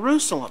from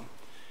Jerusalem.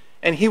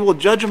 And he will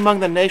judge among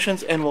the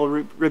nations, and will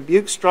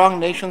rebuke strong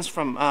nations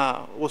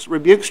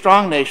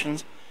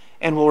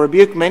and will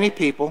rebuke many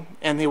people,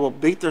 and they will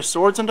beat their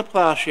swords into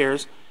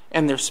plowshares,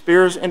 and their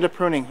spears into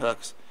pruning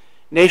hooks.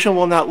 Nation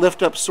will not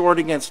lift up sword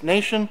against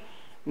nation,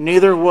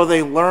 neither will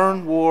they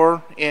learn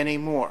war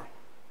anymore.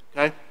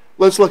 Okay?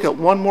 Let's look at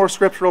one more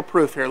scriptural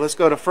proof here. Let's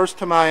go to 1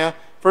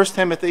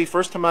 Timothy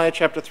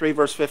chapter 3,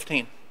 verse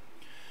 15.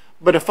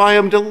 But if I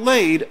am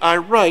delayed, I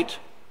write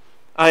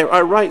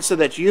so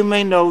that you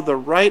may know the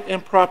right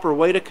and proper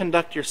way to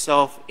conduct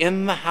yourself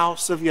in the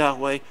house of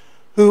Yahweh,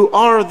 who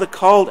are the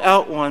called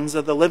out ones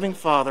of the living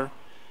Father,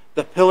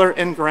 the pillar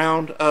and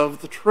ground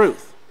of the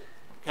truth.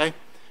 Okay?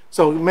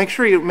 So make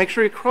sure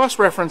you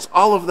cross-reference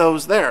all of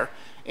those there.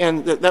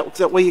 And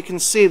that way you can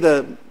see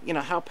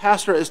how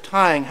Pastor is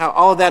tying, how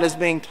all of that is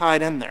being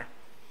tied in there.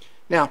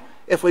 Now,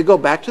 if we go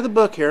back to the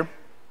book here,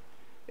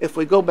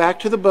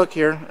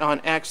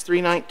 on Acts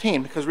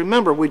 3:19, because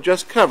remember, we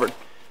just covered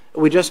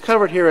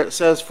here, it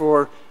says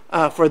for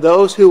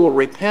those who will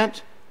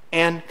repent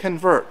and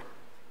convert.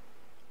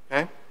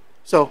 Okay?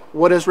 So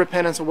what is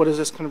repentance and what is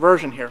this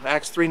conversion here?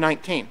 Acts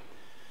 3:19. It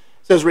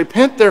says,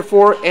 repent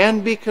therefore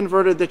and be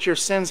converted, that your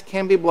sins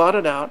can be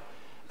blotted out,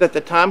 that the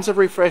times of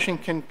refreshing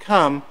can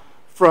come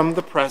from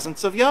the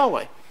presence of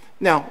Yahweh.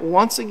 Now,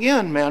 once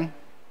again,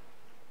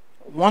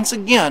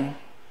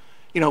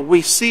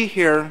 we see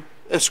here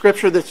a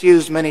scripture that's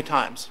used many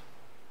times.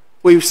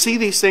 We see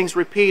these things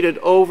repeated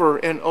over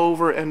and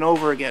over and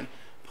over again.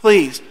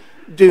 Please,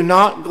 do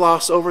not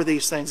gloss over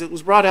these things. It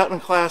was brought out in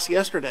class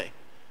yesterday.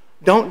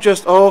 Don't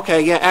just,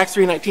 Acts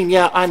 3:19,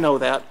 yeah, I know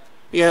that.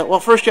 Yeah, well,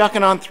 1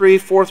 Yahaqob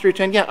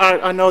 3:4-10, yeah,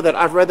 I know that.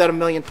 I've read that a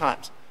million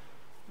times.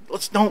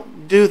 Let's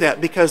don't do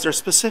that, because there's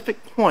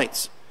specific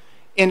points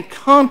in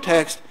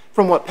context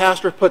from what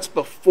Pastor puts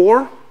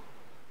before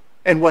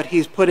and what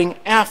he's putting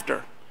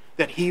after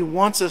that he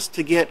wants us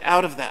to get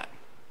out of that.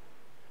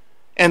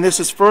 And this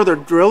is further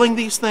drilling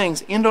these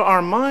things into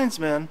our minds,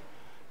 men,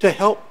 to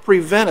help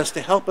prevent us,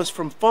 to help us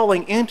from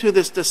falling into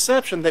this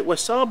deception that we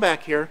saw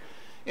back here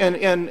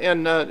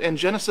in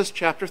Genesis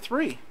chapter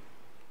 3.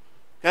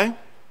 Okay?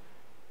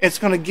 It's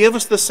going to give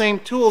us the same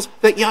tools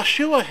that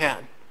Yeshua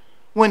had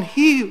when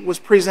he was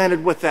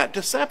presented with that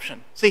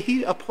deception. See,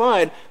 he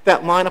applied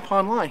that line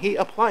upon line. He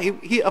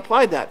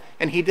applied that,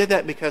 and he did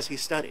that because he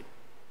studied.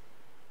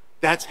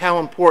 That's how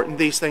important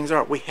these things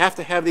are. We have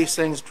to have these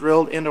things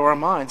drilled into our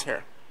minds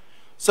here.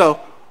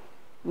 So,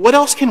 what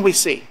else can we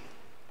see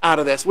out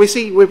of this? We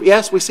see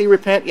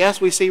repent.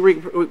 Yes, we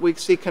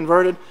see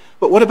converted.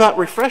 But what about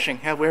refreshing?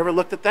 Have we ever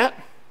looked at that?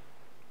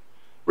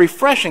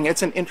 Refreshing,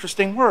 it's an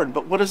interesting word,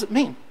 but what does it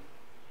mean?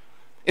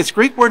 It's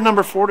Greek word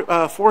number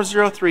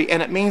 403,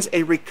 and it means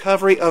a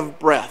recovery of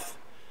breath.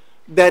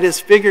 That is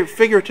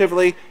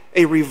figuratively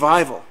a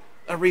revival.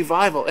 A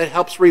revival. It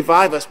helps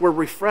revive us. We're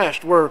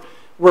refreshed. We're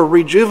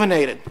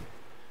rejuvenated.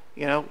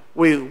 You know,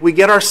 we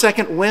get our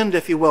second wind,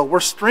 if you will. We're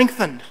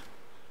strengthened.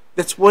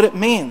 That's what it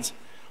means.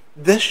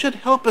 This should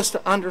help us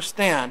to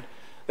understand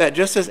that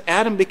just as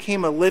Adam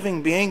became a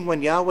living being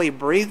when Yahweh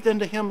breathed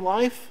into him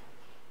life,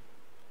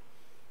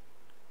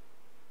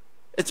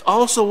 it's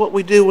also what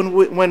we do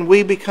when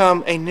we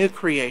become a new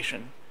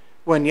creation,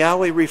 when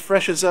Yahweh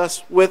refreshes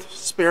us with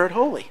Spirit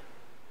Holy.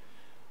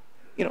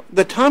 You know,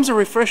 the times of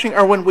refreshing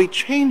are when we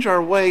change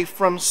our way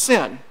from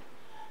sin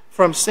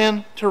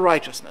to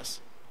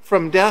righteousness,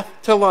 from death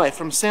to life,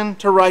 from sin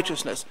to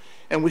righteousness.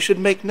 And we should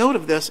make note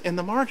of this in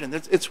the margin.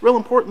 It's real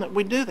important that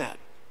we do that.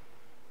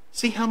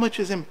 See how much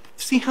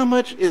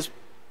is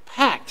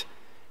packed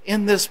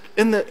in this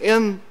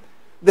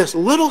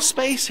little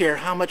space here.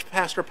 How much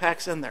Pastor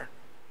packs in there.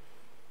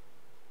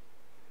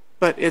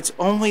 But it's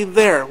only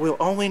there. We'll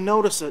only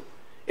notice it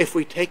if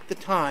we take the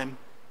time,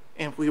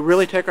 and if we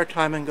really take our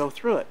time and go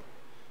through it.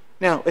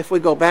 Now, if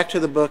we go back to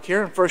the book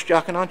here, in 1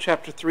 Yahaqob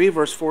chapter 3,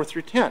 verse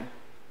 4-10,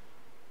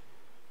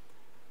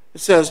 it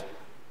says,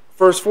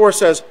 verse 4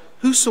 says,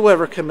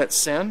 whosoever commits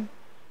sin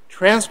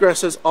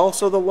transgresses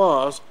also the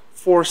laws,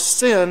 for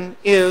sin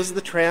is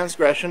the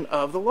transgression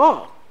of the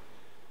law.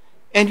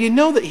 And you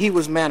know that he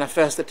was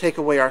manifest to take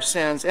away our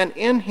sins, and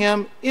in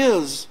him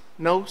is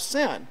no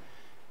sin.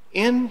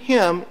 In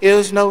him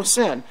is no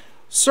sin.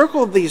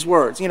 Circle these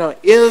words,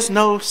 is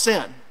no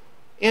sin.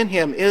 In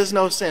him is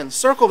no sin.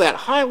 Circle that,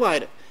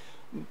 highlight it.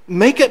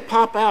 Make it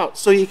pop out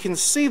so you can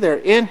see there,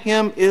 in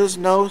him is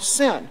no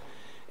sin.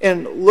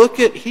 And look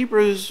at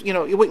Hebrews, we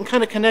can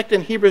kind of connect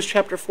in Hebrews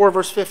chapter 4,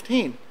 verse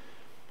 15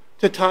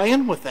 to tie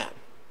in with that,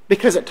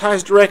 because it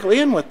ties directly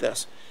in with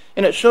this.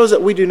 And it shows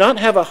that we do not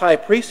have a high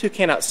priest who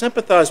cannot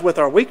sympathize with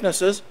our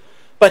weaknesses,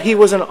 but he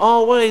was in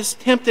all ways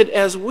tempted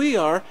as we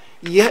are,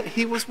 yet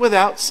he was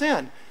without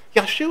sin.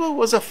 Yeshua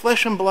was a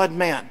flesh and blood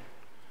man,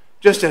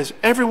 just as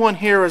everyone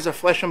here is a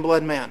flesh and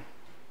blood man.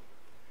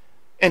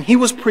 And he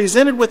was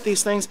presented with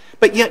these things,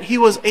 but yet he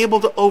was able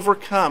to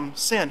overcome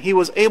sin. He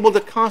was able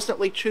to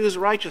constantly choose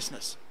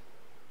righteousness.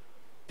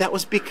 That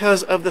was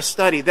because of the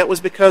study. That was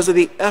because of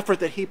the effort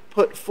that he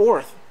put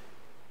forth.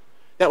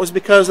 That was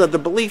because of the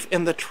belief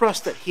and the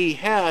trust that he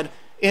had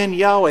in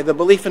Yahweh, the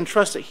belief and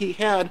trust that he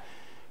had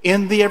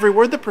in the every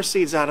word that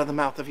proceeds out of the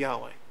mouth of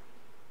Yahweh.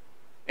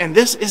 And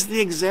this is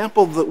the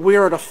example that we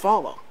are to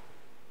follow.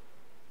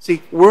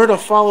 See, we're to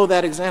follow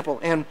that example,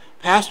 and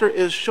Pastor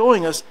is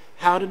showing us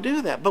how to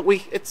do that. But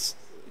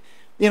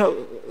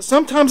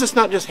sometimes it's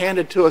not just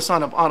handed to us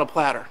on a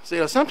platter.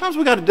 So, sometimes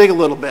we got to dig a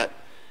little bit.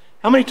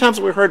 How many times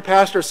have we heard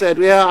Pastor said,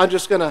 "Yeah,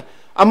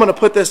 I'm gonna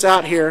put this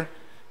out here,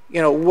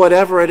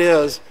 whatever it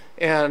is,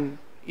 and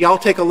y'all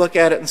take a look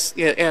at it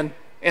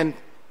and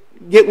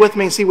get with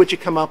me and see what you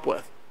come up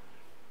with."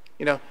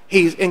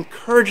 He's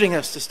encouraging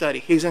us to study.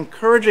 He's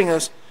encouraging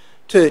us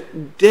to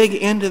dig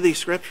into these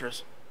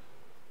scriptures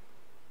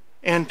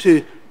and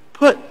to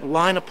put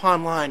line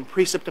upon line,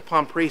 precept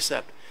upon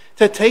precept,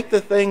 to take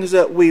the things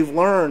that we've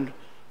learned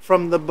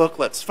from the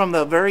booklets, from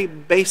the very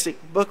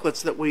basic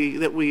booklets that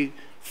we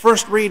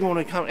first read when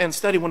we come and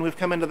study when we've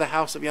come into the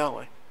house of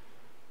Yahweh,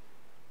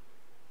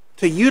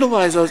 to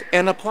utilize those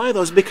and apply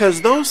those,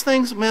 because those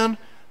things, men,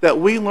 that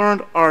we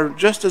learned are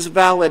just as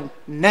valid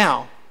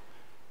now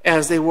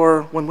as they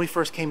were when we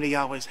first came to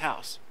Yahweh's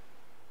house.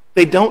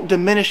 They don't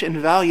diminish in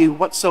value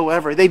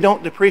whatsoever. They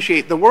don't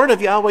depreciate. The word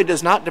of Yahweh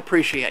does not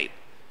depreciate.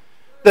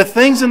 The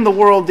things in the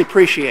world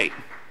depreciate.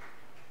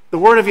 The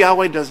word of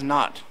Yahweh does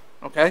not.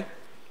 Okay?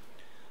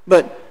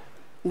 But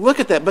look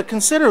at that. But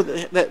consider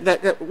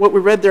that what we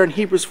read there in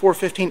Hebrews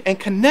 4:15, and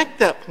connect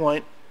that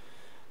point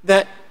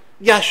that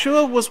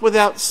Yeshua was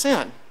without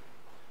sin,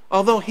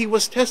 although he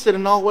was tested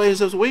in all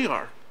ways as we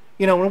are.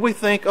 You know, when we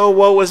think, oh,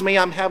 woe is me,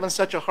 I'm having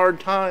such a hard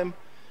time,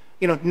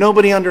 you know,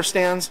 nobody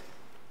understands.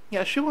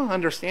 Yeshua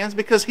understands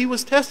because he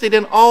was tested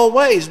in all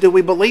ways. Do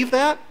we believe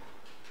that?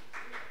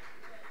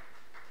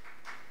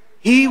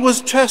 He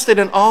was tested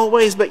in all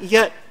ways, but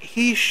yet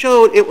he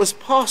showed it was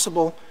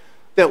possible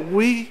that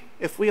we,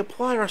 if we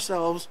apply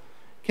ourselves,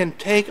 can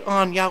take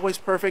on Yahweh's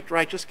perfect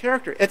righteous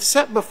character. It's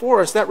set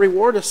before us. That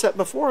reward is set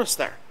before us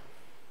there.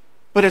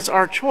 But it's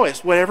our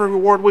choice. Whatever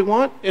reward we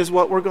want is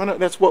what we're going to,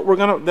 that's what we're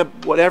going to,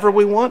 whatever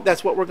we want,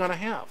 that's what we're going to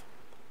have.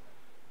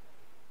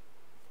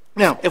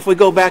 Now, if we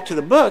go back to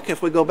the book,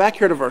 if we go back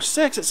here to verse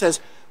 6, it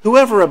says,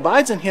 whoever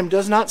abides in him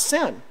does not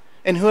sin,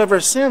 and whoever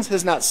sins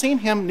has not seen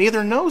him,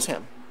 neither knows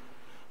him.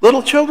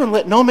 Little children,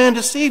 let no man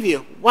deceive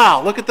you.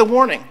 Wow, look at the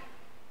warning.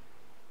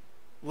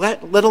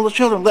 Little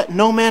children, let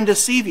no man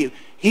deceive you.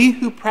 He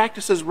who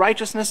practices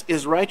righteousness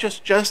is righteous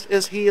just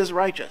as he is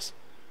righteous.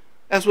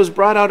 As was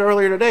brought out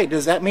earlier today,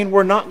 does that mean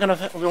we're not going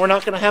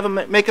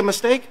to make a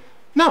mistake?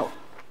 No,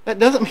 that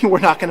doesn't mean we're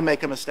not going to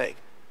make a mistake.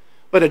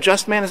 But a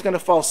just man is going to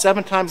fall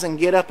 7 times and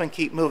get up and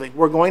keep moving.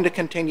 We're going to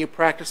continue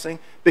practicing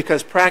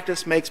because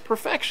practice makes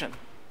perfection.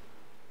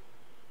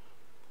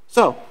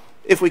 So,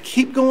 if we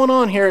keep going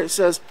on here, it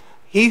says,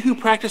 he who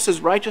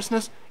practices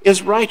righteousness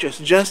is righteous,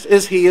 just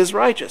as he is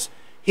righteous.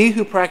 He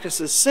who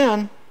practices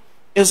sin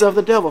is of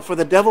the devil, for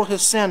the devil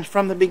has sinned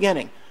from the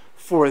beginning.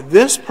 For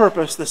this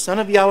purpose the Son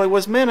of Yahweh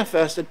was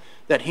manifested,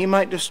 that he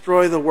might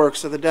destroy the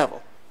works of the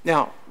devil.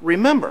 Now,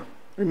 remember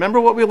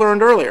what we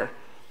learned earlier.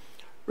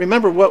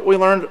 Remember what we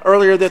learned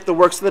earlier that the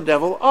works of the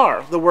devil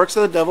are. The works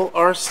of the devil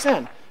are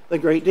sin. The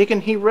great deacon,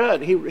 he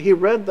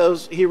read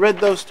those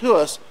to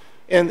us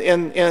in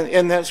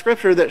that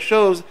scripture that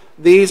shows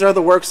these are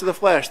the works of the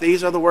flesh.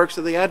 These are the works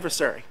of the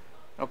adversary.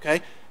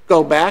 Okay?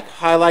 Go back,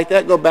 highlight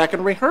that, go back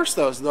and rehearse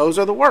those. Those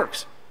are the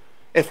works.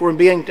 If we're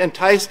being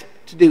enticed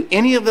to do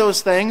any of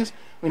those things,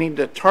 we need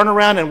to turn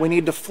around and we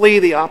need to flee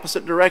the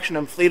opposite direction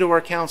and flee to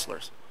our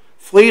counselors.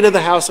 Flee to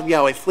the house of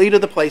Yahweh. Flee to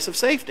the place of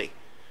safety.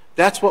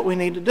 That's what we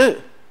need to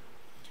do.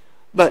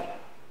 But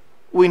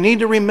we need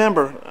to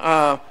remember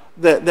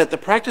that the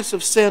practice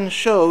of sin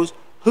shows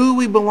who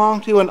we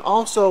belong to and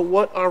also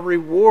what our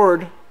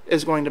reward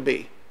is going to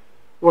be.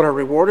 What our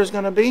reward is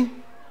going to be,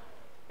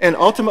 and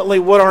ultimately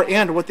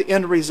what the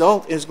end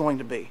result is going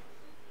to be.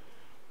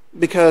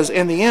 Because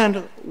in the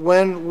end,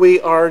 when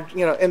we are,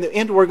 in the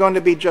end we're going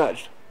to be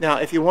judged. Now,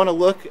 if you want to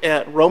look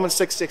at Romans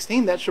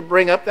 6:16, that should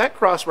bring up that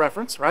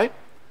cross-reference, right?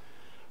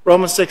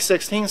 Romans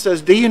 6:16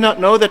 says, do you not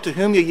know that to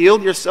whom you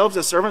yield yourselves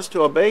as servants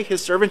to obey,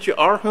 his servants you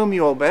are whom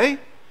you obey?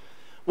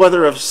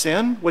 Whether of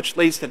sin, which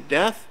leads to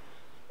death,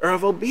 or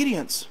of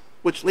obedience,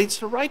 which leads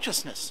to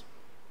righteousness.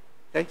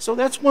 Okay, so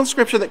that's one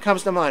scripture that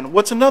comes to mind.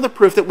 What's another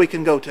proof that we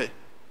can go to?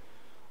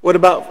 What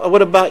about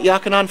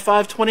Yahaqob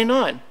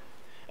 5:29?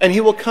 And he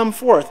will come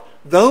forth.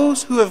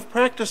 Those who have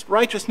practiced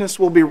righteousness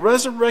will be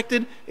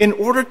resurrected in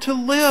order to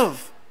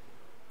live.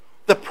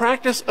 The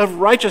practice of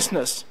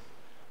righteousness.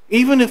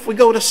 Even if we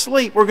go to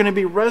sleep, we're going to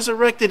be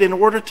resurrected in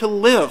order to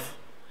live.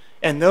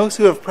 And those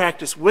who have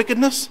practiced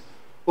wickedness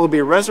will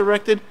be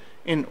resurrected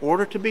in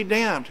order to be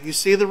damned. You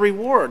see the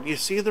reward. You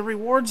see the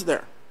rewards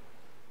there.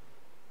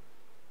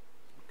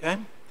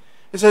 Okay?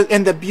 It says,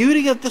 and the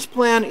beauty of this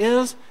plan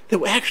is that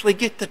we actually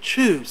get to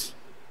choose.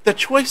 The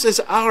choice is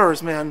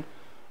ours, man,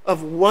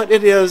 of what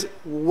it is,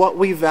 what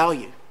we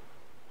value,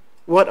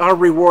 what our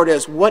reward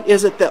is. What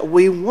is it that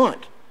we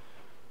want?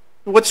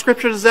 What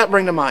scripture does that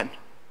bring to mind?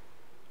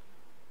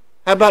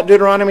 How about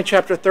Deuteronomy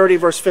chapter 30,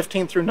 verse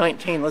 15 through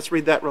 19? Let's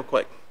read that real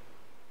quick.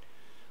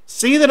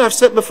 See that I've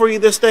set before you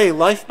this day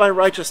life by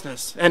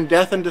righteousness and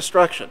death and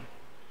destruction,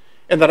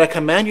 and that I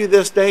command you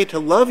this day to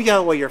love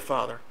Yahweh your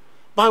Father,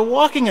 by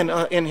walking in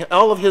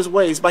all of his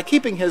ways, by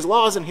keeping his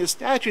laws and his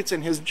statutes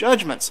and his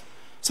judgments,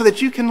 so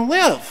that you can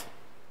live,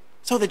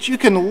 and so that you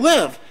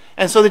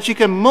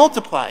can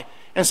multiply,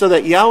 and so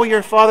that Yahweh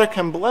your Father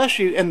can bless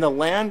you in the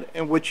land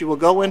in which you will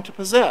go in to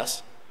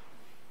possess.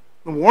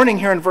 The warning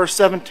here in verse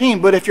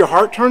 17, but if your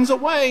heart turns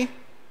away,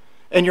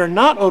 and you're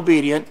not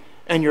obedient,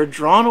 and you're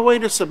drawn away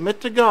to submit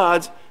to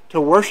gods,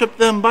 to worship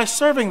them by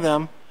serving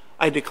them,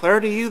 I declare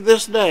to you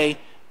this day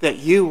that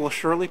you will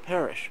surely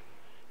perish.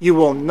 You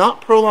will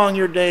not prolong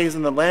your days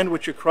in the land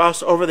which you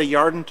cross over the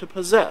Jordan to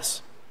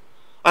possess.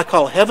 I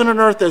call heaven and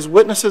earth as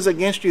witnesses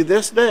against you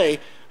this day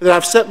that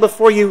I've set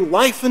before you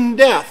life and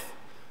death,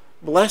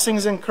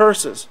 blessings and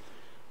curses,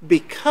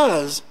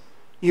 because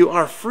you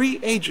are free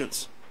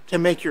agents to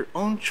make your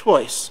own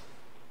choice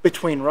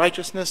between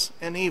righteousness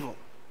and evil.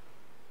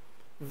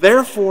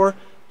 Therefore,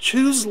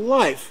 choose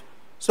life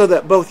so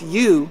that both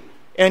you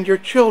and your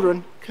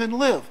children can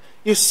live.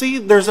 You see,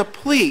 there's a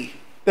plea.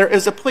 There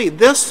is a plea.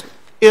 This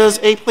is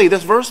a plea.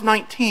 This verse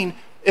 19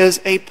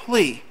 is a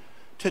plea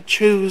to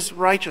choose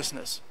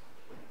righteousness.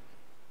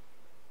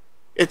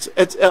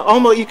 It's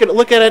almost, you could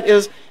look at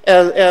it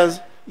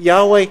as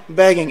Yahweh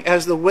begging,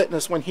 as the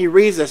witness when he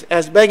reads this,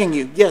 as begging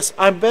you, yes,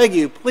 I beg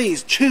you,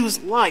 please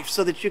choose life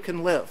so that you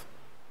can live.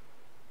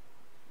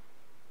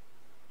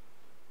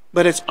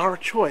 But it's our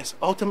choice.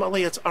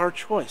 Ultimately, it's our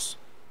choice.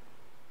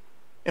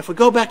 If we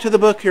go back to the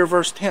book here,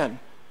 verse 10, it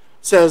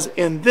says,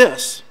 in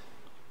this,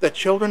 the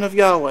children of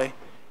Yahweh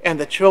and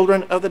the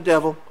children of the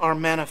devil are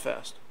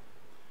manifest.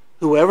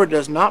 Whoever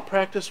does not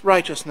practice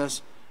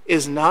righteousness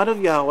is not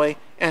of Yahweh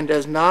and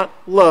does not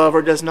love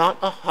or does not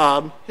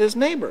ahab his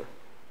neighbor.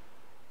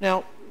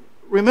 Now,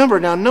 remember,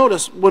 now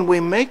notice, when we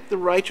make the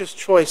righteous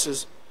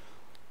choices,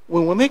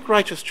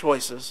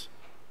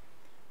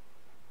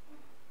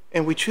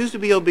 and we choose to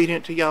be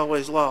obedient to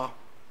Yahweh's law,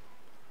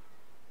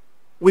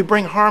 we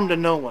bring harm to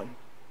no one.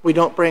 We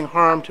don't bring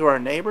harm to our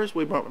neighbors.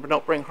 We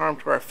don't bring harm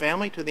to our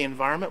family, to the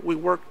environment.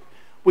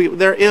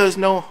 There is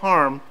no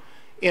harm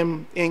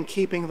in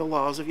keeping the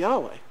laws of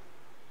Yahweh.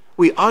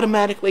 We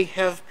automatically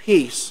have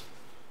peace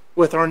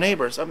with our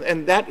neighbors,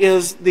 and that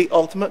is the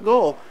ultimate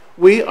goal.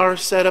 We are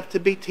set up to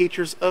be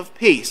teachers of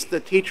peace, the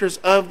teachers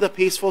of the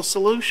peaceful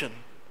solution.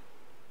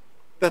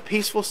 The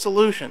peaceful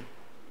solution.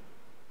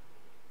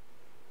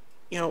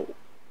 You know,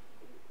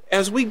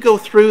 as we go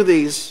through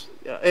these,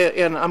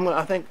 and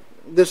I think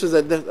this is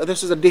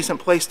a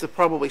decent place to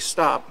probably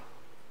stop.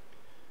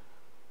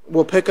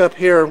 We'll pick up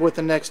here with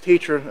the next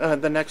teacher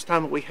the next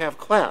time we have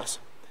class.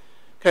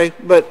 Okay,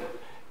 but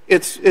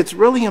it's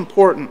really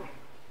important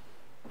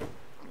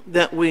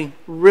that we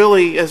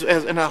really,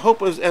 and I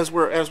hope as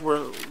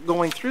we're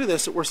going through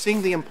this, that we're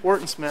seeing the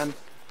importance, men,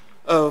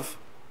 of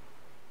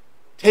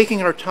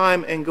taking our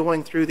time and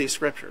going through these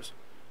scriptures,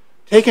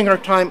 taking our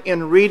time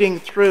in reading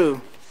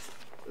through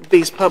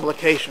these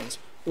publications.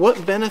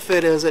 What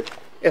benefit is it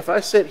if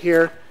I sit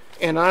here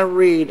and I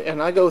read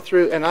and I go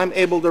through and I'm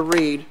able to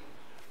read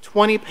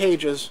 20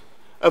 pages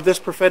of this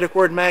Prophetic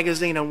Word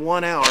magazine in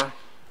 1 hour,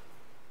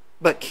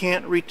 but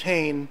can't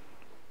retain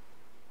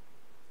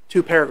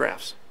 2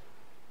 paragraphs?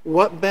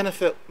 What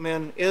benefit,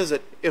 men, is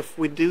it if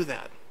we do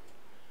that?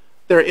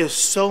 There is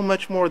so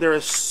much more. There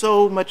is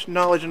so much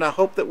knowledge, and I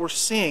hope that we're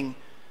seeing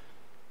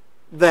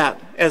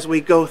that as we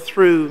go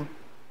through,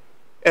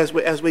 as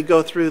we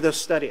go through this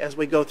study, as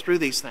we go through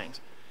these things.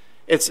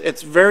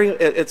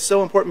 It's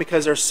so important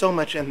because there's so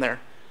much in there,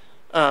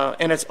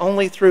 and it's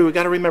only through, we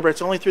got to remember,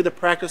 it's only through the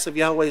practice of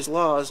Yahweh's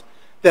laws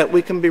that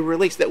we can be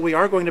released, that we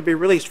are going to be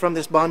released from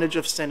this bondage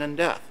of sin and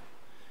death.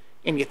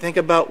 And you think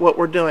about what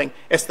we're doing.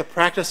 It's the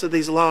practice of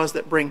these laws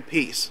that bring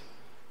peace.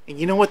 And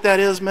you know what that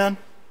is, men?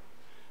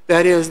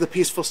 That is the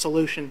peaceful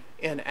solution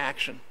in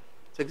action.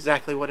 It's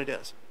exactly what it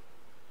is.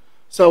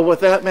 So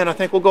with that, men, I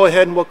think we'll go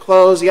ahead and we'll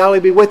close. Yahweh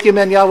be with you,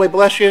 men. Yahweh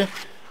bless you.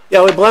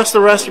 Yahweh bless the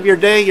rest of your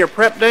day, your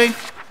prep day.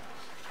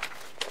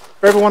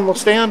 If everyone will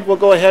stand, we'll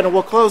go ahead and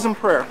we'll close in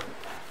prayer.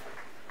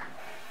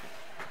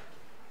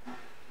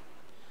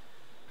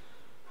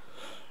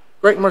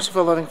 Great and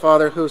merciful loving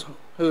Father, whose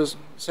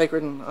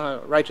sacred and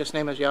righteous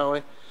name is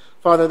Yahweh.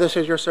 Father, this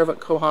is your servant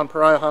Kohan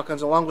Pariah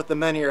Hawkins, along with the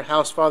men in your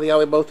house, Father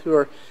Yahweh, both who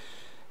are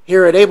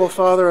here at Abel,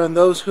 Father, and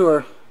those who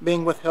are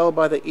being withheld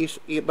by these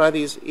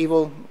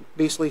evil,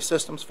 beastly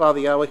systems, Father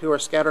Yahweh, who are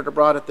scattered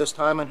abroad at this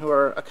time and who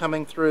are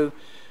coming through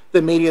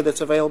the media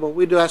that's available.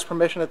 We do ask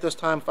permission at this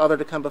time, Father,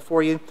 to come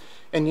before you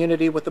in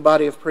unity with the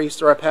body of priests,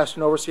 through our pastor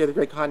and overseer, the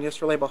great Kohan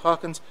Yisrayl Abel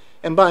Hawkins,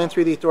 and by and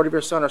through the authority of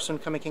your Son, our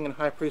soon-coming King and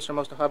High Priest, our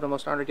most honored and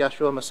most honored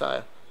Yahshua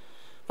Messiah.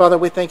 Father,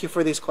 we thank you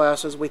for these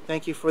classes. We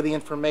thank you for the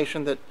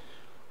information that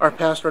our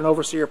pastor and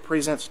overseer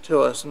presents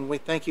to us. And we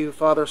thank you,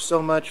 Father,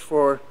 so much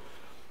for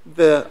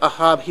the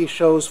ahab he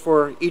shows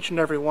for each and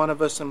every one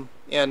of us,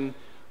 and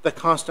the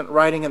constant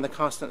writing and the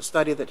constant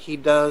study that he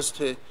does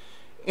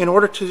in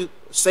order to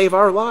save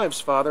our lives,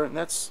 Father. And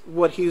that's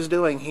what he's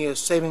doing. He is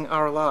saving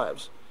our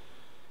lives.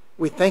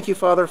 We thank you,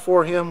 Father,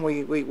 for him.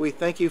 We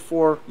thank you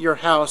for your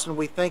house. And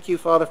we thank you,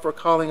 Father, for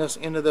calling us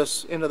into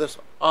this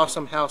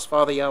awesome house,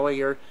 Father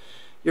Yahweh,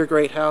 your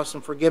great house,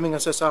 and for giving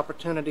us this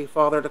opportunity,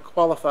 Father, to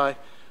qualify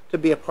to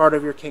be a part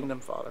of your kingdom,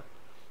 Father.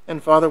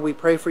 And Father, we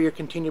pray for your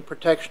continued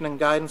protection and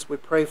guidance. We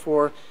pray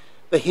for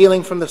the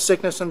healing from the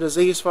sickness and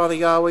disease, Father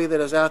Yahweh, that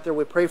is out there.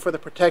 We pray for the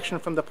protection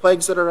from the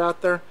plagues that are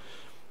out there.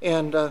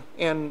 And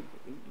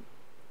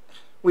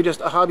we just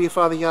ahab you,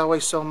 Father Yahweh,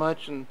 so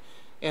much,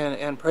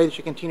 and pray that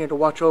you continue to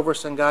watch over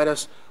us and guide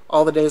us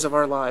all the days of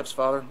our lives,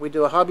 Father. We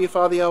do ahab you,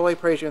 Father Yahweh,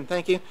 praise you and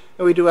thank you.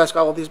 And we do ask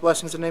all of these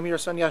blessings in the name of your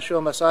Son,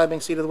 Yahshua Messiah,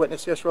 being seated of the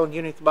witness, Yisrayl, and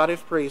unity of the body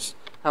of priests.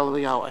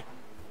 Hallelujah, Yahweh.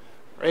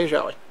 Praise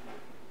Yahweh.